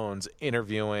Leslie Jones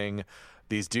interviewing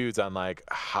these dudes on like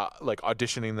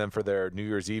auditioning them for their New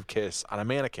Year's Eve kiss on a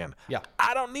mannequin? Yeah.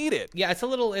 I don't need it. Yeah, it's a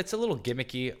little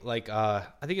gimmicky. Like, I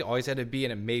think it always had to be,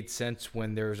 and it made sense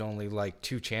when there's only like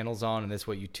 2 channels on, and that's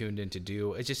what you tuned in to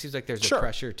do. It just seems like there's a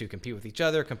pressure to compete with each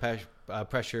other,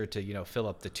 pressure to fill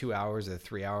up the 2 hours or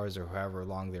 3 hours or however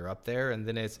long they're up there, and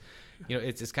then it's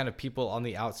it's kind of people on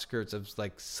the outskirts of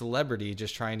like celebrity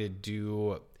just trying to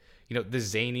do the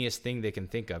zaniest thing they can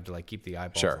think of to like keep the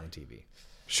eyeballs on the TV.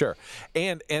 Sure.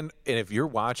 And if you're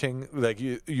watching, like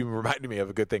you reminded me of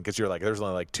a good thing because you're like, there's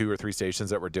only like 2 or 3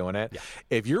 stations that were doing it. Yeah.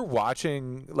 If you're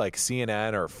watching like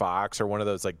CNN or Fox or one of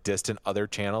those like distant other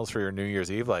channels for your New Year's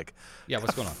Eve, like,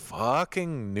 what's going on?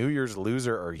 Fucking New Year's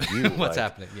loser are you? What's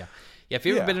happening? Yeah. Yeah, if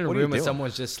you've ever been in a room and doing?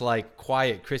 someone's just like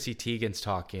quiet, Chrissy Teigen's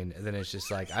talking, and then it's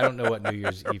just like, I don't know what New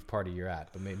Year's Eve party you're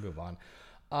at, but maybe move on.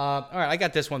 All right, I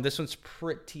got this one. This one's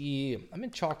pretty, I'm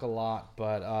in chalk a lot,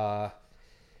 but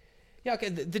yeah, okay,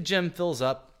 the gym fills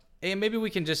up, and maybe we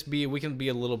can be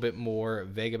a little bit more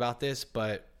vague about this,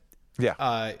 but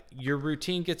your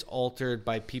routine gets altered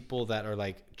by people that are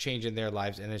like changing their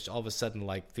lives, and it's all of a sudden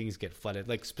like things get flooded,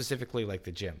 like specifically like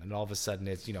the gym, and all of a sudden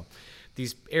it's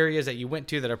these areas that you went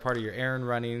to that are part of your errand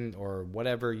running or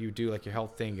whatever you do, like your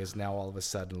health thing, is now all of a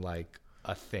sudden like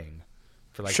a thing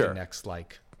for like the next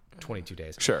like 22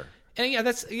 days. Sure. And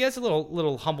that's a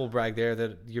little humble brag there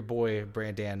that your boy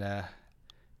Brandon.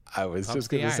 I was just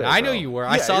going to say, I know you were.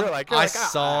 I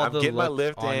saw I'm the getting my look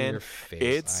lift on in. your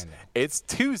face. It's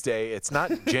Tuesday. It's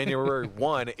not January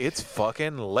 1. It's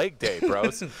fucking leg day,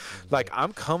 bros. Like,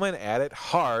 I'm coming at it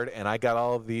hard, and I got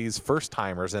all of these first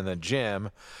timers in the gym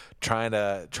trying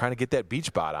to get that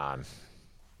beach bod on.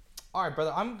 All right,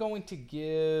 brother. I'm going to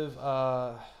give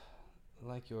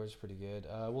like yours pretty good.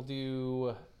 We'll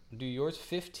do yours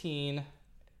 15,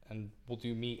 and we'll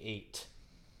do me 8.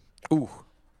 Ooh.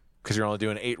 Because you're only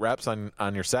doing 8 reps on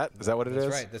your set? Is that what it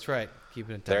is? That's right.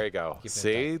 Keeping it tight. There you go.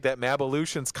 See? That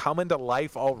Mabelution's coming to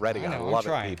life already. I love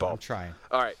it, people. I'm trying.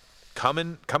 All right.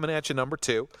 Coming at you, number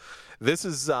 2. This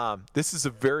is a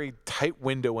very tight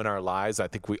window in our lives. I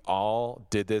think we all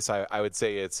did this. I would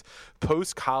say it's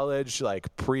post-college,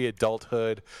 like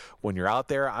pre-adulthood. When you're out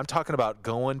there, I'm talking about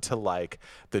going to like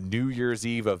the New Year's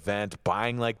Eve event,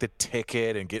 buying like the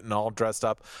ticket and getting all dressed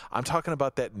up. I'm talking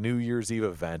about that New Year's Eve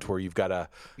event where you've got to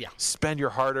spend your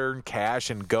hard-earned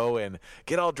cash and go and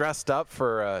get all dressed up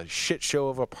for a shit show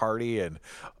of a party and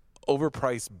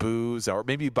overpriced booze, or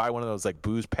maybe you buy one of those like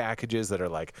booze packages that are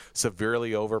like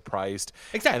severely overpriced.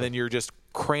 Exactly. And then you're just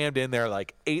crammed in there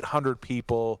like 800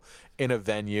 people in a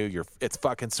venue. It's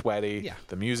fucking sweaty. Yeah.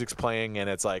 The music's playing and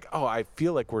it's like, oh, I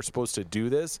feel like we're supposed to do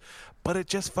this, but it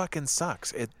just fucking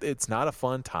sucks. It's not a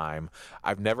fun time.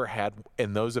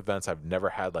 In those events, I've never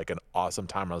had like an awesome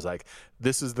time. I was like,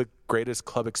 this is the greatest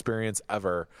club experience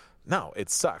ever. No,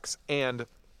 it sucks. And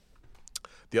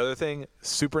the other thing,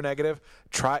 super negative,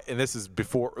 and this is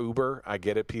before Uber. I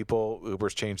get it, people.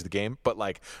 Uber's changed the game. But,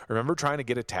 like, remember trying to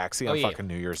get a taxi on fucking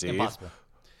New Year's Eve? Impossible.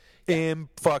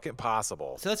 fucking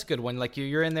possible. So that's a good one. Like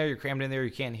you're in there, you're crammed in there,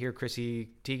 you can't hear Chrissy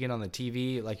Teigen on the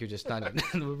TV. Like you're just not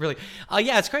really.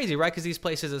 Yeah, it's crazy, right? Because these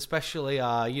places, especially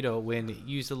when you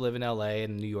used to live in LA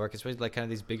and New York, especially like kind of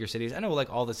these bigger cities. I know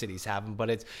like all the cities have them,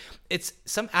 but it's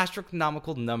some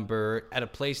astronomical number at a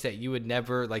place that you would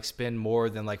never like spend more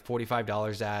than like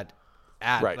 $45 at.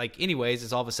 Right. Like anyways,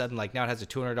 it's all of a sudden like now it has a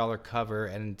 $200 cover,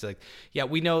 and it's like, yeah,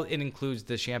 we know it includes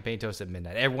the champagne toast at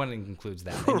midnight. Everyone includes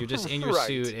that, and you're just in your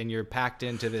suit and you're packed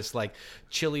into this like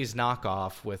Chili's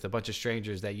knockoff with a bunch of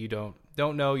strangers that you don't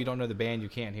know. You don't know the band, you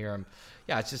can't hear them.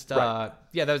 Yeah, it's just that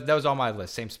was on my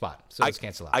list. Same spot, so let's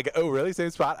cancel out. Oh, really?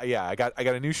 Same spot? Yeah, I got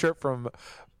a new shirt from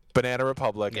Banana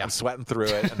Republic. Yeah. I'm sweating through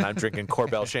it, and I'm drinking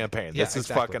Korbel champagne. This is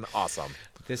fucking awesome.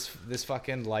 This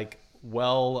fucking like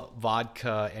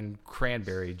vodka and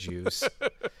cranberry juice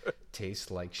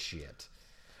tastes like shit.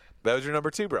 That was your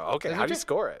number 2, bro. Okay, how do you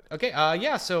score it? Okay,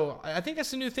 so I think that's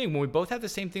the new thing. When we both have the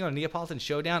same thing on Neapolitan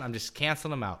Showdown, I'm just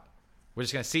canceling them out. We're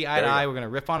just going to see eye to eye. We're going to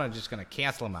riff on it. I'm just going to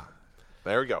cancel them out.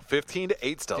 There we go.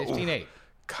 15-8 still. 15-8.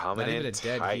 Coming in a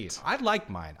dead tight. heat. I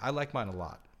like mine. I like mine a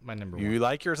lot. My number 1. You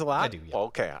like yours a lot? I do, yeah.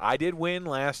 Okay. I did win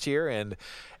last year, and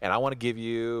I want to give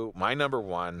you my number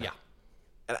 1. Yeah.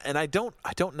 And I don't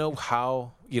know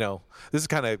how, this is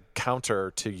kind of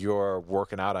counter to your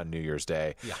working out on New Year's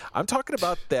Day. Yeah. I'm talking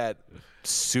about that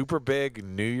super big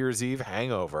New Year's Eve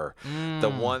hangover. The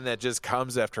one that just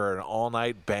comes after an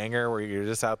all-night banger where you're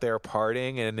just out there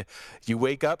partying, and you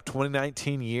wake up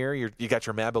 2019 year, you got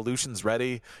your Mabelutions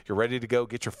ready. You're ready to go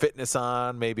get your fitness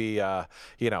on, maybe,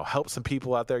 help some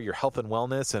people out there, your health and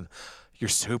wellness, and you're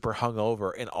super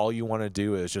hungover, and all you want to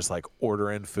do is just like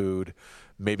order in food,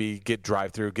 maybe get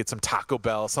drive-through, get some Taco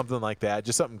Bell, something like that,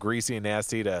 just something greasy and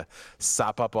nasty to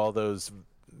sop up all those,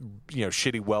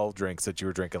 shitty well drinks that you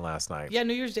were drinking last night. Yeah,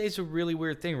 New Year's Day is a really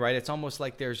weird thing, right? It's almost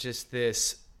like there's just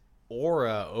this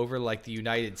aura over like the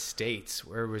United States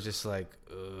where it was just like,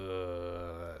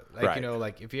 right.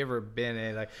 Like if you ever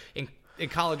been in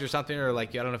college or something, or like,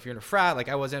 I don't know if you're in a frat, like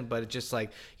I wasn't, but it's just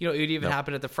like, it would even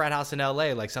happen at the frat house in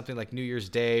LA, like something like New Year's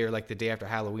Day or like the day after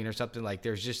Halloween or something. Like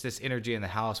there's just this energy in the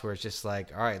house where it's just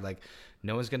like, all right, like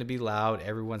no one's going to be loud.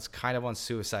 Everyone's kind of on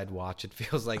suicide watch. It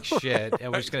feels like shit.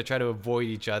 And we're just going to try to avoid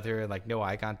each other and like no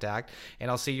eye contact. And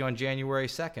I'll see you on January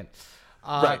 2nd.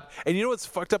 Right. And you know what's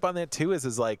fucked up on that too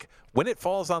is like when it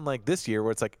falls on like this year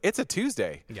where it's like, it's a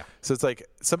Tuesday. Yeah. So it's like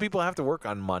some people have to work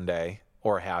on Monday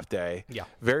or a half day. Yeah.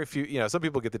 Very few, some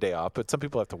people get the day off, but some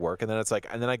people have to work. And then it's like,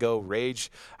 and then I go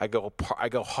rage, I go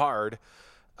hard.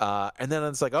 And then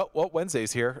it's like, oh, well,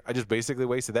 Wednesday's here. I just basically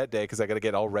wasted that day because I got to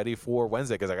get all ready for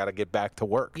Wednesday because I got to get back to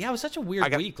work. Yeah, it was such a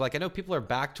weird week. Like I know people are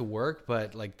back to work,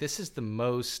 but like this is the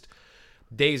most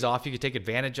days off you could take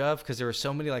advantage of because there were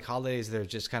so many like holidays that are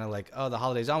just kind of like, oh, the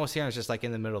holiday's almost here, and it's just like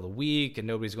in the middle of the week and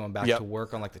nobody's going back to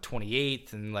work on like the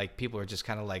 28th, and like people are just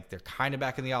kind of like they're kind of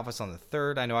back in the office on the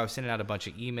 3rd. I know I was sending out a bunch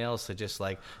of emails to just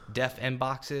like deaf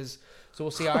inboxes, so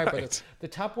we'll see. All right, but the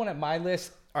top one at my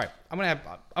list. All right, I'm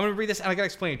gonna read this and I gotta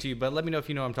explain it to you, but let me know if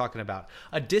you know what I'm talking about.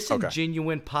 A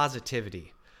disingenuine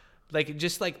positivity, like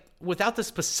just like without the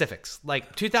specifics.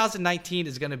 Like 2019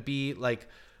 is gonna be like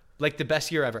the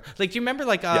best year ever. Like, do you remember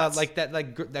like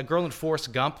that girl in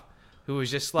Forrest Gump who was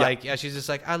just like, she's just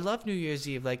like, I love New Year's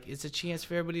Eve. Like, it's a chance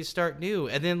for everybody to start new.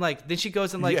 And then then she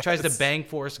goes and tries to bang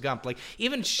Forrest Gump. Like,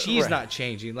 even she's not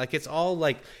changing. Like, it's all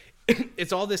like,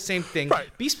 it's all the same thing. Right.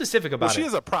 Be specific about it. She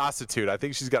is a prostitute. I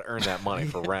think she's got to earn that money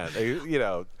for rent.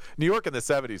 New York in the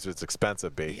 70s was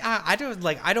expensive, B. Yeah,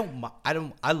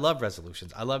 I love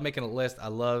resolutions. I love making a list. I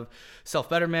love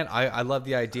self-betterment. I love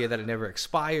the idea that it never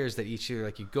expires, that each year,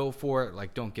 like, you go for it,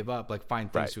 like, don't give up, like,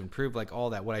 find things to improve, like, all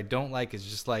that. What I don't like is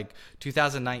just, like,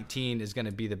 2019 is going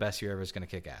to be the best year ever. It's going to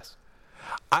kick ass.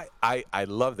 I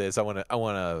love this. I want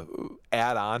to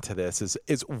add on to this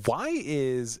is why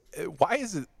is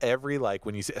it every, like,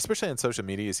 when you see, especially on social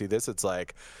media, you see this, it's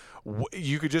like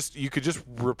you could just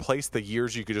replace the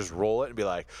years. You could just roll it and be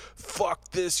like, fuck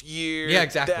this year. Yeah,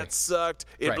 exactly. That sucked.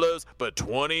 It blows. But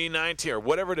 2019 or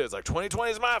whatever it is, like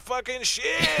 2020 is my fucking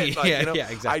shit. Like, yeah,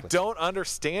 exactly. I don't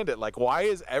understand it. Like, why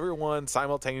is everyone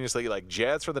simultaneously like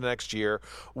jazzed for the next year?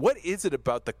 What is it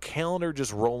about the calendar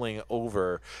just rolling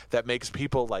over that makes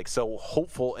people like so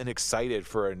hopeful and excited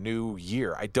for a new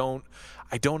year? I don't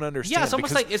understand. Yeah,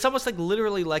 it's almost like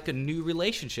literally like a new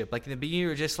relationship. Like in the beginning,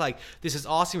 you're just like, this is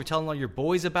awesome. You're telling all your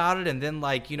boys about it, and then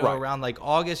like around like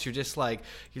August, you're like,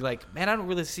 man, I don't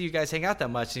really see you guys hang out that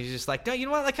much, and you're just like, no, you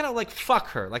know what? I kind of like fuck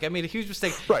her. Like I made a huge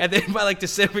mistake, and then by like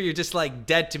December, you're just like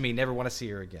dead to me. Never want to see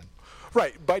her again.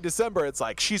 Right. By December, it's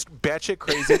like she's batshit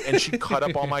crazy and she cut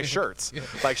up all my shirts.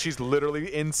 Like she's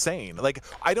literally insane. Like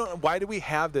why do we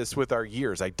have this with our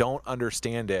years? I don't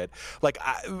understand it. Like,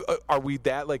 are we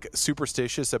that like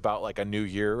superstitious about like a new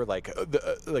year, like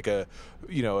a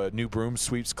new broom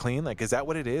sweeps clean? Like, is that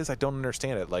what it is? I don't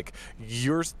understand it. Like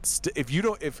if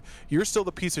you're still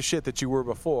the piece of shit that you were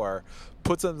before,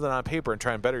 put something on paper and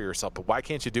try and better yourself. But why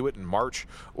can't you do it in March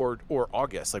or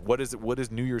August? Like, what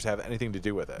does New Year's have anything to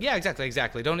do with it? Yeah, exactly. I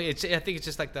think it's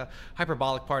just like the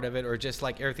hyperbolic part of it, or just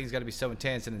like everything's got to be so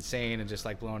intense and insane and just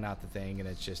like blowing out the thing, and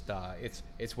it's just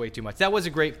it's way too much. That was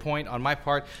a great point on my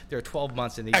part. There are 12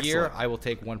 months in the year. I will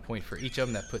take 1 point for each of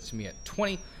them. That puts me at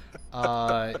 20.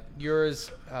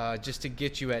 Yours, just to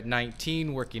get you at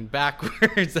 19, working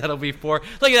backwards, that'll be 4.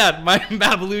 Look at that, my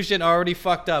Mavolution already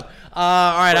fucked up.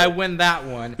 All right, I win that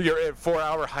one. You're at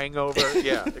 4-hour hangover.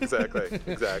 Yeah, exactly.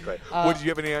 Would you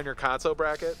have any on your console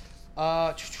bracket?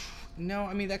 No,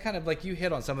 I mean, that kind of like you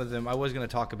hit on some of them. I was going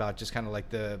to talk about just kind of like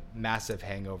the massive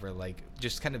hangover, like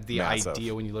just kind of the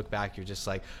idea when you look back, you're just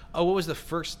like, oh, what was the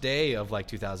first day of like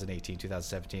 2018,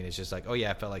 2017? It's just like, oh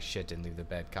yeah, I felt like shit, didn't leave the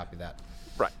bed. Copy that.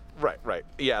 Right.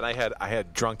 Yeah, and I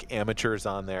had drunk amateurs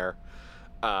on there.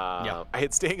 I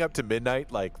had staying up to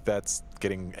midnight. Like that's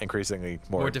getting increasingly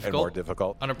more difficult.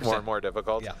 100%. More and more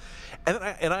difficult. Yeah.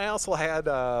 And I also had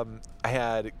I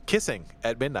had kissing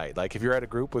at midnight. Like if you're at a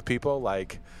group with people,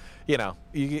 like you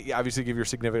obviously give your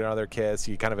significant other a kiss.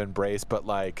 You kind of embrace, but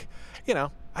like I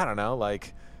don't know,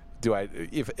 like.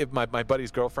 If my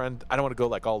buddy's girlfriend, I don't want to go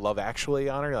like all Love Actually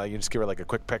on her. Like you just give her like a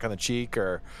quick peck on the cheek,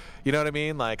 or you know what I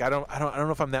mean. Like I don't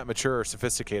know if I'm that mature or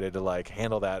sophisticated to like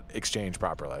handle that exchange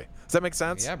properly. Does that make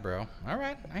sense? Yeah, bro. All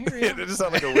right, I hear you. It just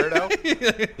sound like a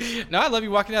weirdo. No, I love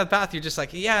you walking down the path. You're just like,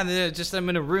 yeah, and then just I'm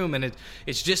in a room and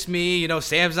it's just me.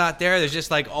 Sam's not there. There's just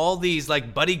like all these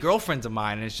like buddy girlfriends of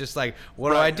mine, and it's just like,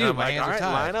 what do I do? My hands are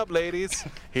tied. Line up, ladies.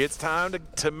 It's time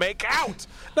to make out.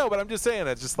 No, but I'm just saying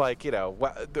it's just like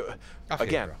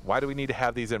again, why do we need to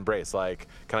have these embrace? Like,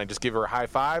 can I just give her a high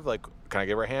five? Like, can I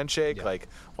give her a handshake? Yeah. Like,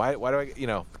 why do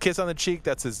I, kiss on the cheek?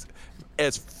 That's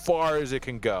as far as it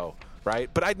can go, right?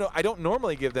 But I don't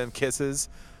normally give them kisses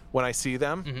when I see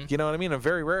them. Mm-hmm. You know what I mean? On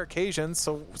very rare occasions.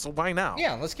 So why now?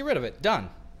 Yeah, let's get rid of it. Done.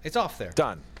 It's off there.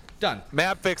 Done.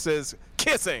 Map fixes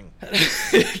kissing.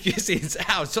 Kissing's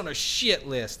out. It's on a shit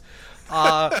list.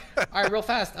 All right, real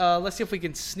fast. Let's see if we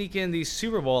can sneak in these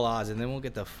Super Bowl odds, and then we'll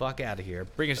get the fuck out of here.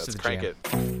 Bring us to the crank jam.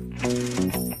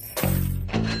 It.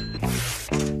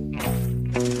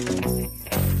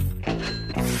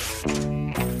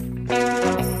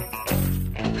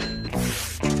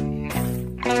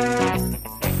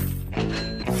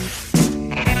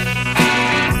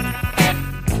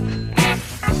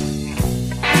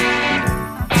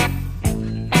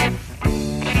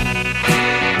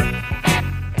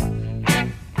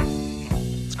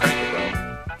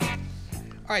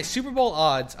 All right, Super Bowl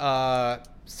odds.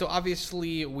 So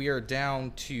obviously we are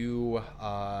down to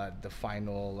the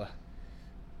final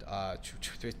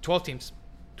 12 teams.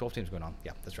 12 teams going on.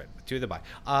 Yeah, that's right. 2 of the bye.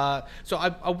 So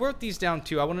I wrote these down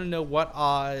too. I want to know what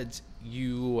odds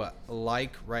you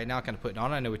like right now, kind of putting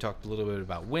on. I know we talked a little bit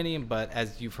about winning, but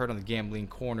as you've heard on the Gambling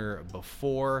Corner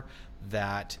before,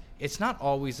 that it's not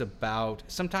always about,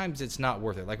 sometimes it's not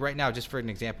worth it. Like right now, just for an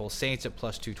example, Saints at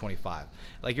plus 225.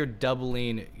 Like you're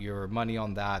doubling your money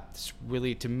on that. It's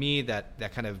really, to me, that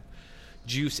kind of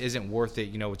juice isn't worth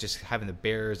it, with just having the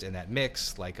Bears in that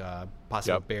mix, like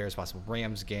possible Bears, possible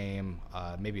Rams game,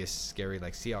 maybe a scary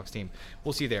like Seahawks team.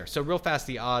 We'll see there. So real fast,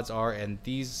 the odds are, and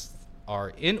these are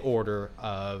in order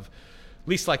of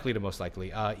least likely to most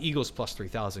likely. Eagles plus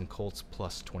 3,000, Colts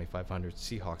plus 2,500,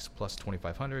 Seahawks plus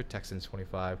 2,500, Texans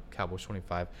 25, Cowboys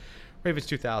 25, Ravens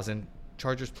 2,000,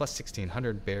 Chargers plus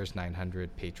 1,600, Bears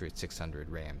 900, Patriots 600,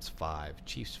 Rams 5,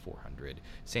 Chiefs 400,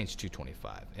 Saints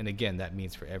 225. And again, that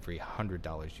means for every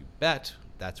 $100 you bet,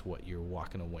 that's what you're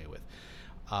walking away with.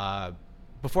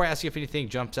 Before I ask you if anything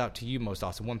jumps out to you most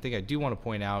awesome, one thing I do want to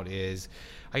point out is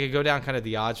I could go down kind of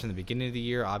the odds from the beginning of the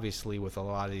year. Obviously, with a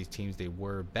lot of these teams, they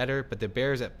were better. But the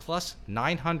Bears at plus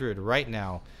 900 right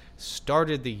now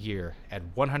started the year at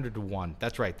 100 to 1.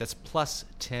 That's right. That's plus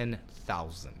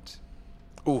 10,000.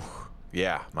 Ooh,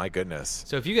 yeah, my goodness.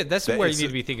 So if you get, that's where you need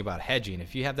to be thinking about hedging.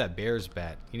 If you have that Bears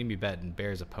bet, you need to be betting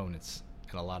Bears opponents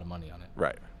and a lot of money on it.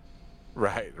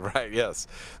 Right, yes.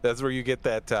 That's where you get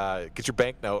that, get your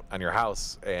banknote on your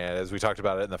house, and as we talked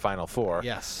about it in the Final Four.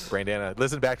 Yes. Brandana,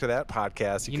 listen back to that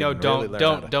podcast.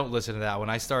 Don't listen to that. When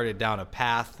I started down a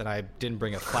path and I didn't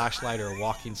bring a flashlight or a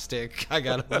walking stick, I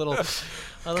got a little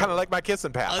kind of like my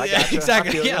kissing path. Yeah,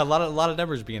 exactly. Yeah, a lot of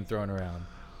numbers being thrown around.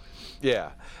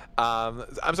 Yeah.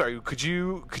 I'm sorry. Could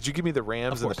you give me the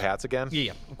Rams and the Pats again?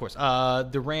 Yeah, of course.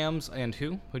 The Rams and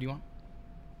who? Who do you want?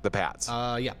 The Pats.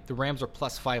 Yeah, the Rams are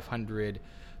plus 500.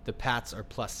 The Pats are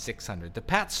plus 600. The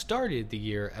Pats started the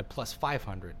year at plus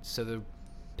 500. So the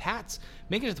Pats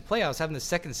making it to the playoffs, having the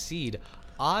second seed,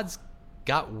 odds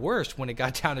got worse when it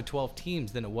got down to 12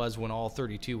 teams than it was when all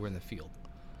 32 were in the field.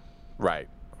 Right.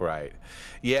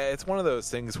 Yeah, it's one of those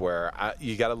things where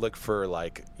you got to look for,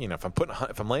 like,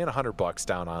 if I'm laying $100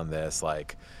 down on this,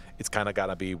 like, it's kind of got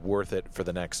to be worth it for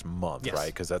the next month, Yes. right?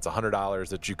 Because that's $100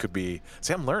 that you could be.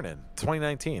 See, I'm learning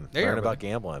 2019, There you learning are, about buddy.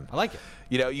 gambling. I like it.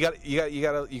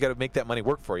 You got to make that money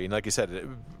work for you. And like you said,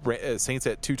 Saints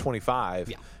at 225.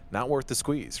 Yeah. Not worth the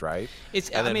squeeze, right? It's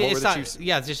Chiefs?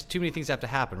 Yeah, it's just too many things have to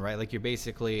happen, right? Like, you're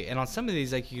basically, and on some of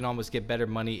these, like, you can almost get better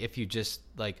money if you just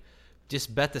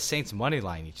bet the Saints money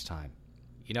line each time,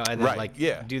 and then Right,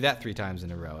 yeah. do that 3 times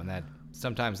in a row, and that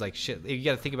sometimes, like, shit, you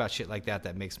got to think about shit like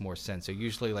that makes more sense. So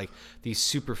usually, like, these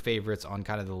super favorites on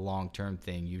kind of the long term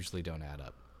thing usually don't add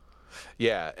up.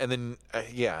 Yeah, and then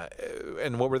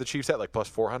and what were the Chiefs at, like plus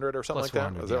 400 or something Plus like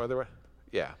 400, that? Was that what they were?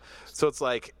 Yeah. So it's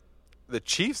like the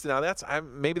Chiefs now.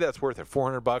 Maybe that's worth it.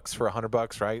 $400 for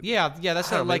 $100, right? Yeah, that's I don't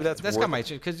not know, like maybe that's worth got my, it.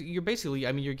 because you're basically,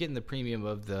 you're getting the premium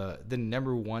of the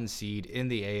number 1 seed in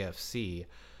the AFC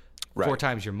 4 Right.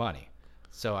 times your money.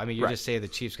 So you're Right. just saying the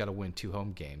Chiefs got to win 2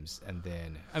 home games, and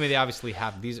then they obviously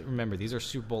have these. Remember, these are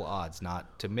Super Bowl odds,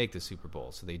 not to make the Super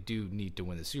Bowl. So they do need to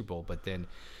win the Super Bowl, but then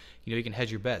you can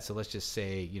hedge your bet. So let's just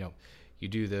say you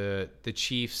do the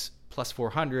Chiefs plus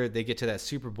 400, they get to that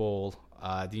Super Bowl,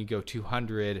 then you go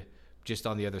 200 just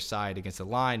on the other side against the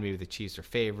line. Maybe the Chiefs are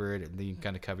favored, and then you can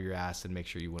kind of cover your ass and make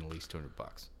sure you win at least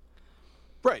 $200.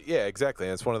 Right. Yeah. Exactly.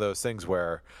 And it's one of those things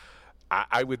where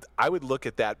I would look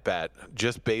at that bet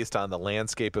just based on the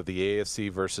landscape of the AFC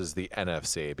versus the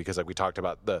NFC, because like we talked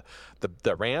about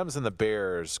the Rams and the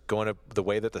Bears going the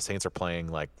way that the Saints are playing,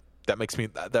 like that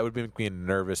would make me a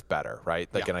nervous better, right?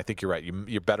 Like, Yeah. and I think you're right.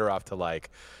 You're better off to like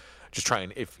just try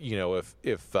and if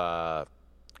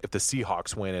the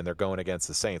Seahawks win and they're going against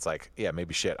the Saints, like, yeah,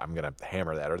 maybe shit, I'm going to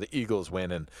hammer that. Or the Eagles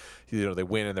win and, they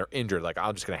win and they're injured. Like,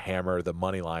 I'm just going to hammer the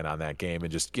money line on that game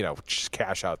and just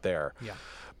cash out there. Yeah.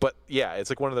 But, yeah, it's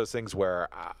like one of those things where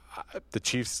the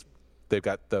Chiefs, they've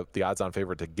got the odds-on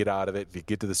favorite to get out of it, to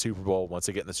get to the Super Bowl. Once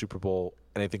they get in the Super Bowl,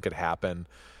 anything could happen.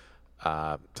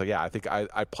 So, yeah, I think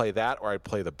I play that or I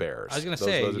play the Bears. I was going to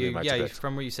Those would be say, my two picks.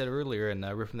 from what you said earlier and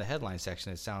from the headline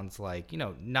section, it sounds like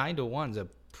 9-1 is a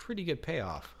pretty good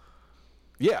payoff.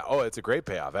 Yeah, it's a great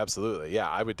payoff, absolutely. Yeah,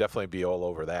 I would definitely be all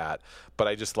over that. But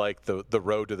I just like the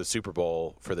road to the Super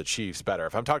Bowl for the Chiefs better.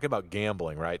 If I'm talking about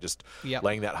gambling, right, just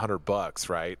laying that $100,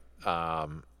 right?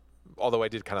 Although I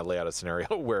did kind of lay out a scenario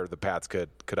where the Pats could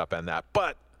upend that,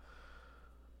 but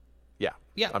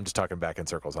yeah, I'm just talking back in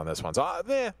circles on this one. So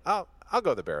I'll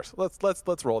go the Bears.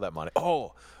 Let's roll that money.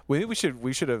 Oh, we should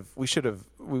have.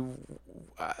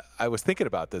 I was thinking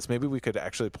about this. Maybe we could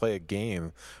actually play a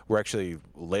game where actually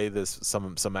lay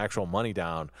some actual money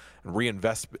down and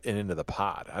reinvest it into the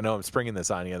pod. I know I'm springing this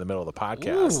on you in the middle of the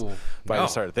podcast, but I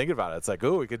just started thinking about it. It's like,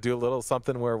 we could do a little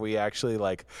something where we actually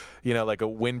like a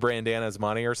win Brandana's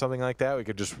money or something like that. We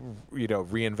could just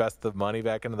reinvest the money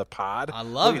back into the pod. I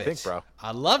love what do you think, bro?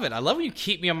 I love it. I love when you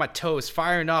keep me on my toes,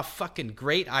 firing off fucking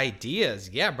great ideas.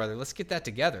 Yeah, brother, let's get that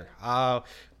together.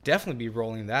 Definitely be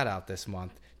rolling that out this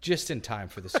month, just in time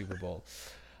for the Super Bowl.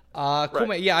 Cool,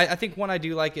 man. Yeah, I think one I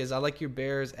do like is I like your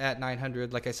Bears at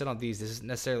 900. Like I said on these, this isn't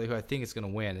necessarily who I think is going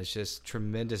to win. It's just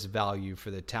tremendous value for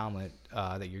the talent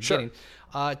that you're getting.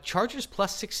 Chargers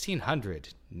plus 1,600.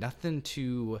 Nothing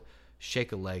to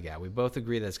shake a leg at. We both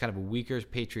agree that it's kind of a weaker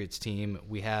Patriots team.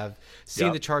 We have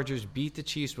seen the Chargers beat the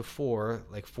Chiefs before,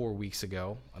 like 4 weeks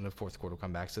ago on the fourth quarter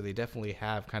comeback. So they definitely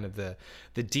have kind of the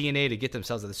DNA to get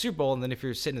themselves to the Super Bowl. And then if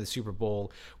you're sitting in the Super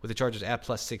Bowl with the Chargers at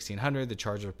plus 1,600, the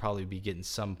Chargers will probably be getting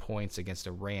some points against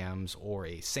a Rams or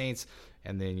a Saints.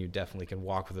 And then you definitely can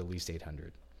walk with at least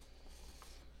 800.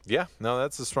 Yeah, no,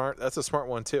 that's a smart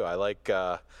one too. I like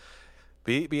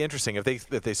be interesting if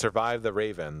they survive the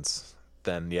Ravens.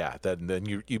 Then you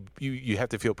have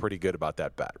to feel pretty good about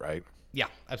that bet, right? Yeah,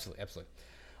 absolutely.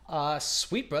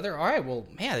 Sweet, brother. All right, well,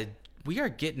 man, we are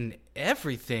getting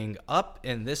everything up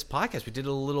in this podcast. We did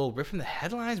a little rip from the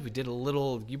headlines. We did a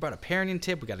little, you brought a parenting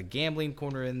tip. We got a gambling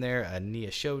corner in there, a Nia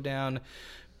showdown.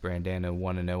 Brandana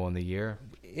 1-0 on the year.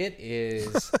 It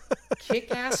is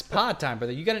kick-ass pod time,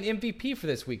 brother. You got an MVP for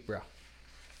this week, bro.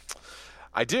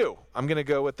 I do. I'm going to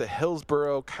go with the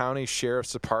Hillsborough County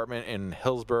Sheriff's Department in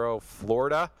Hillsborough,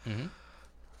 Florida.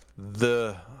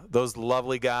 Mm-hmm. Those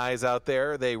lovely guys out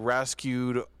there, they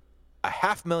rescued a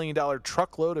 $500,000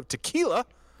 truckload of tequila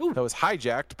that was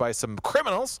hijacked by some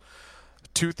criminals.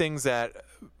 Two things that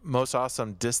Most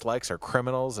Awesome dislikes are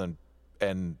criminals and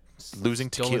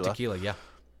losing Stolen tequila. tequila, yeah.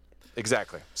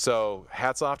 Exactly. So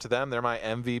hats off to them. They're my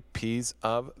MVPs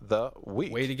of the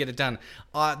week. Way to get it done.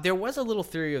 There was a little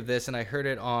theory of this, and I heard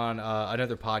it on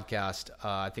another podcast.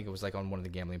 I think it was like on one of the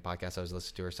gambling podcasts I was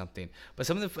listening to or something. But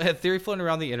some of the theory floating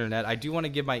around the internet, I do want to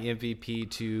give my MVP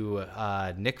to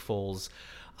Nick Foles.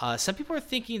 Some people are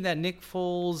thinking that Nick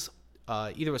Foles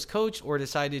either was coached or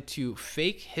decided to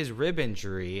fake his rib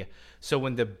injury, so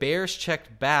when the Bears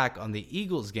checked back on the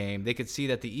Eagles game, they could see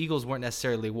that the Eagles weren't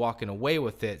necessarily walking away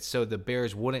with it, so the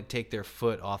Bears wouldn't take their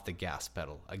foot off the gas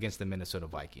pedal against the Minnesota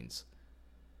Vikings.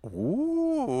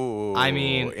 Ooh. I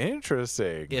mean,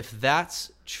 interesting. If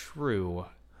that's true,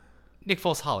 Nick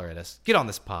Foles, holler at us. Get on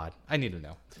this pod. I need to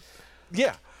know.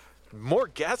 Yeah. More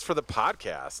guests for the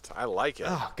podcast. I like it.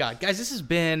 Oh, God. Guys, this has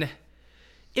been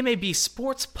MAB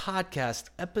Sports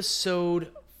Podcast,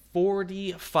 episode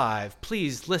 45.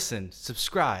 Please listen,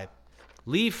 subscribe,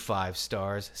 leave 5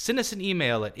 stars, send us an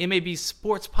email at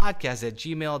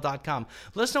mabsportspodcast@gmail.com.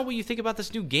 Let us know what you think about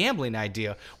this new gambling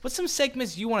idea. What's some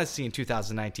segments you want to see in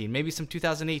 2019? Maybe some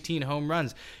 2018 home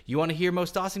runs. You want to hear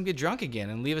Most Awesome get drunk again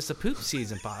and leave us a poop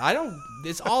season pod.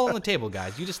 It's all on the table,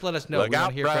 guys. You just let us know. Look we want out,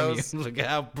 to hear bros. from you. Look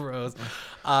out, bros.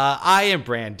 I am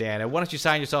Brandon, and why don't you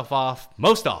sign yourself off?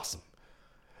 Most Awesome.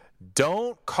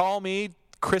 Don't call me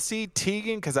Chrissy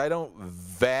Teigen because I don't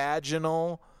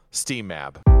vaginal steam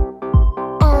mab.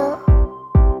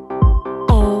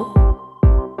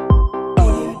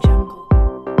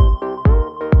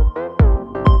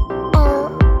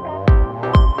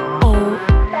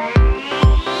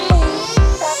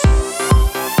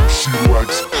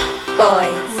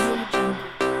 Boys,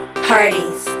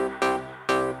 parties,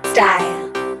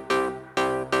 style,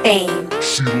 fame,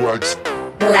 She likes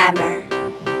glamour,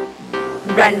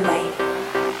 runway,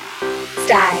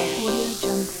 style,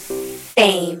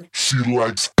 fame. She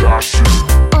likes fashion.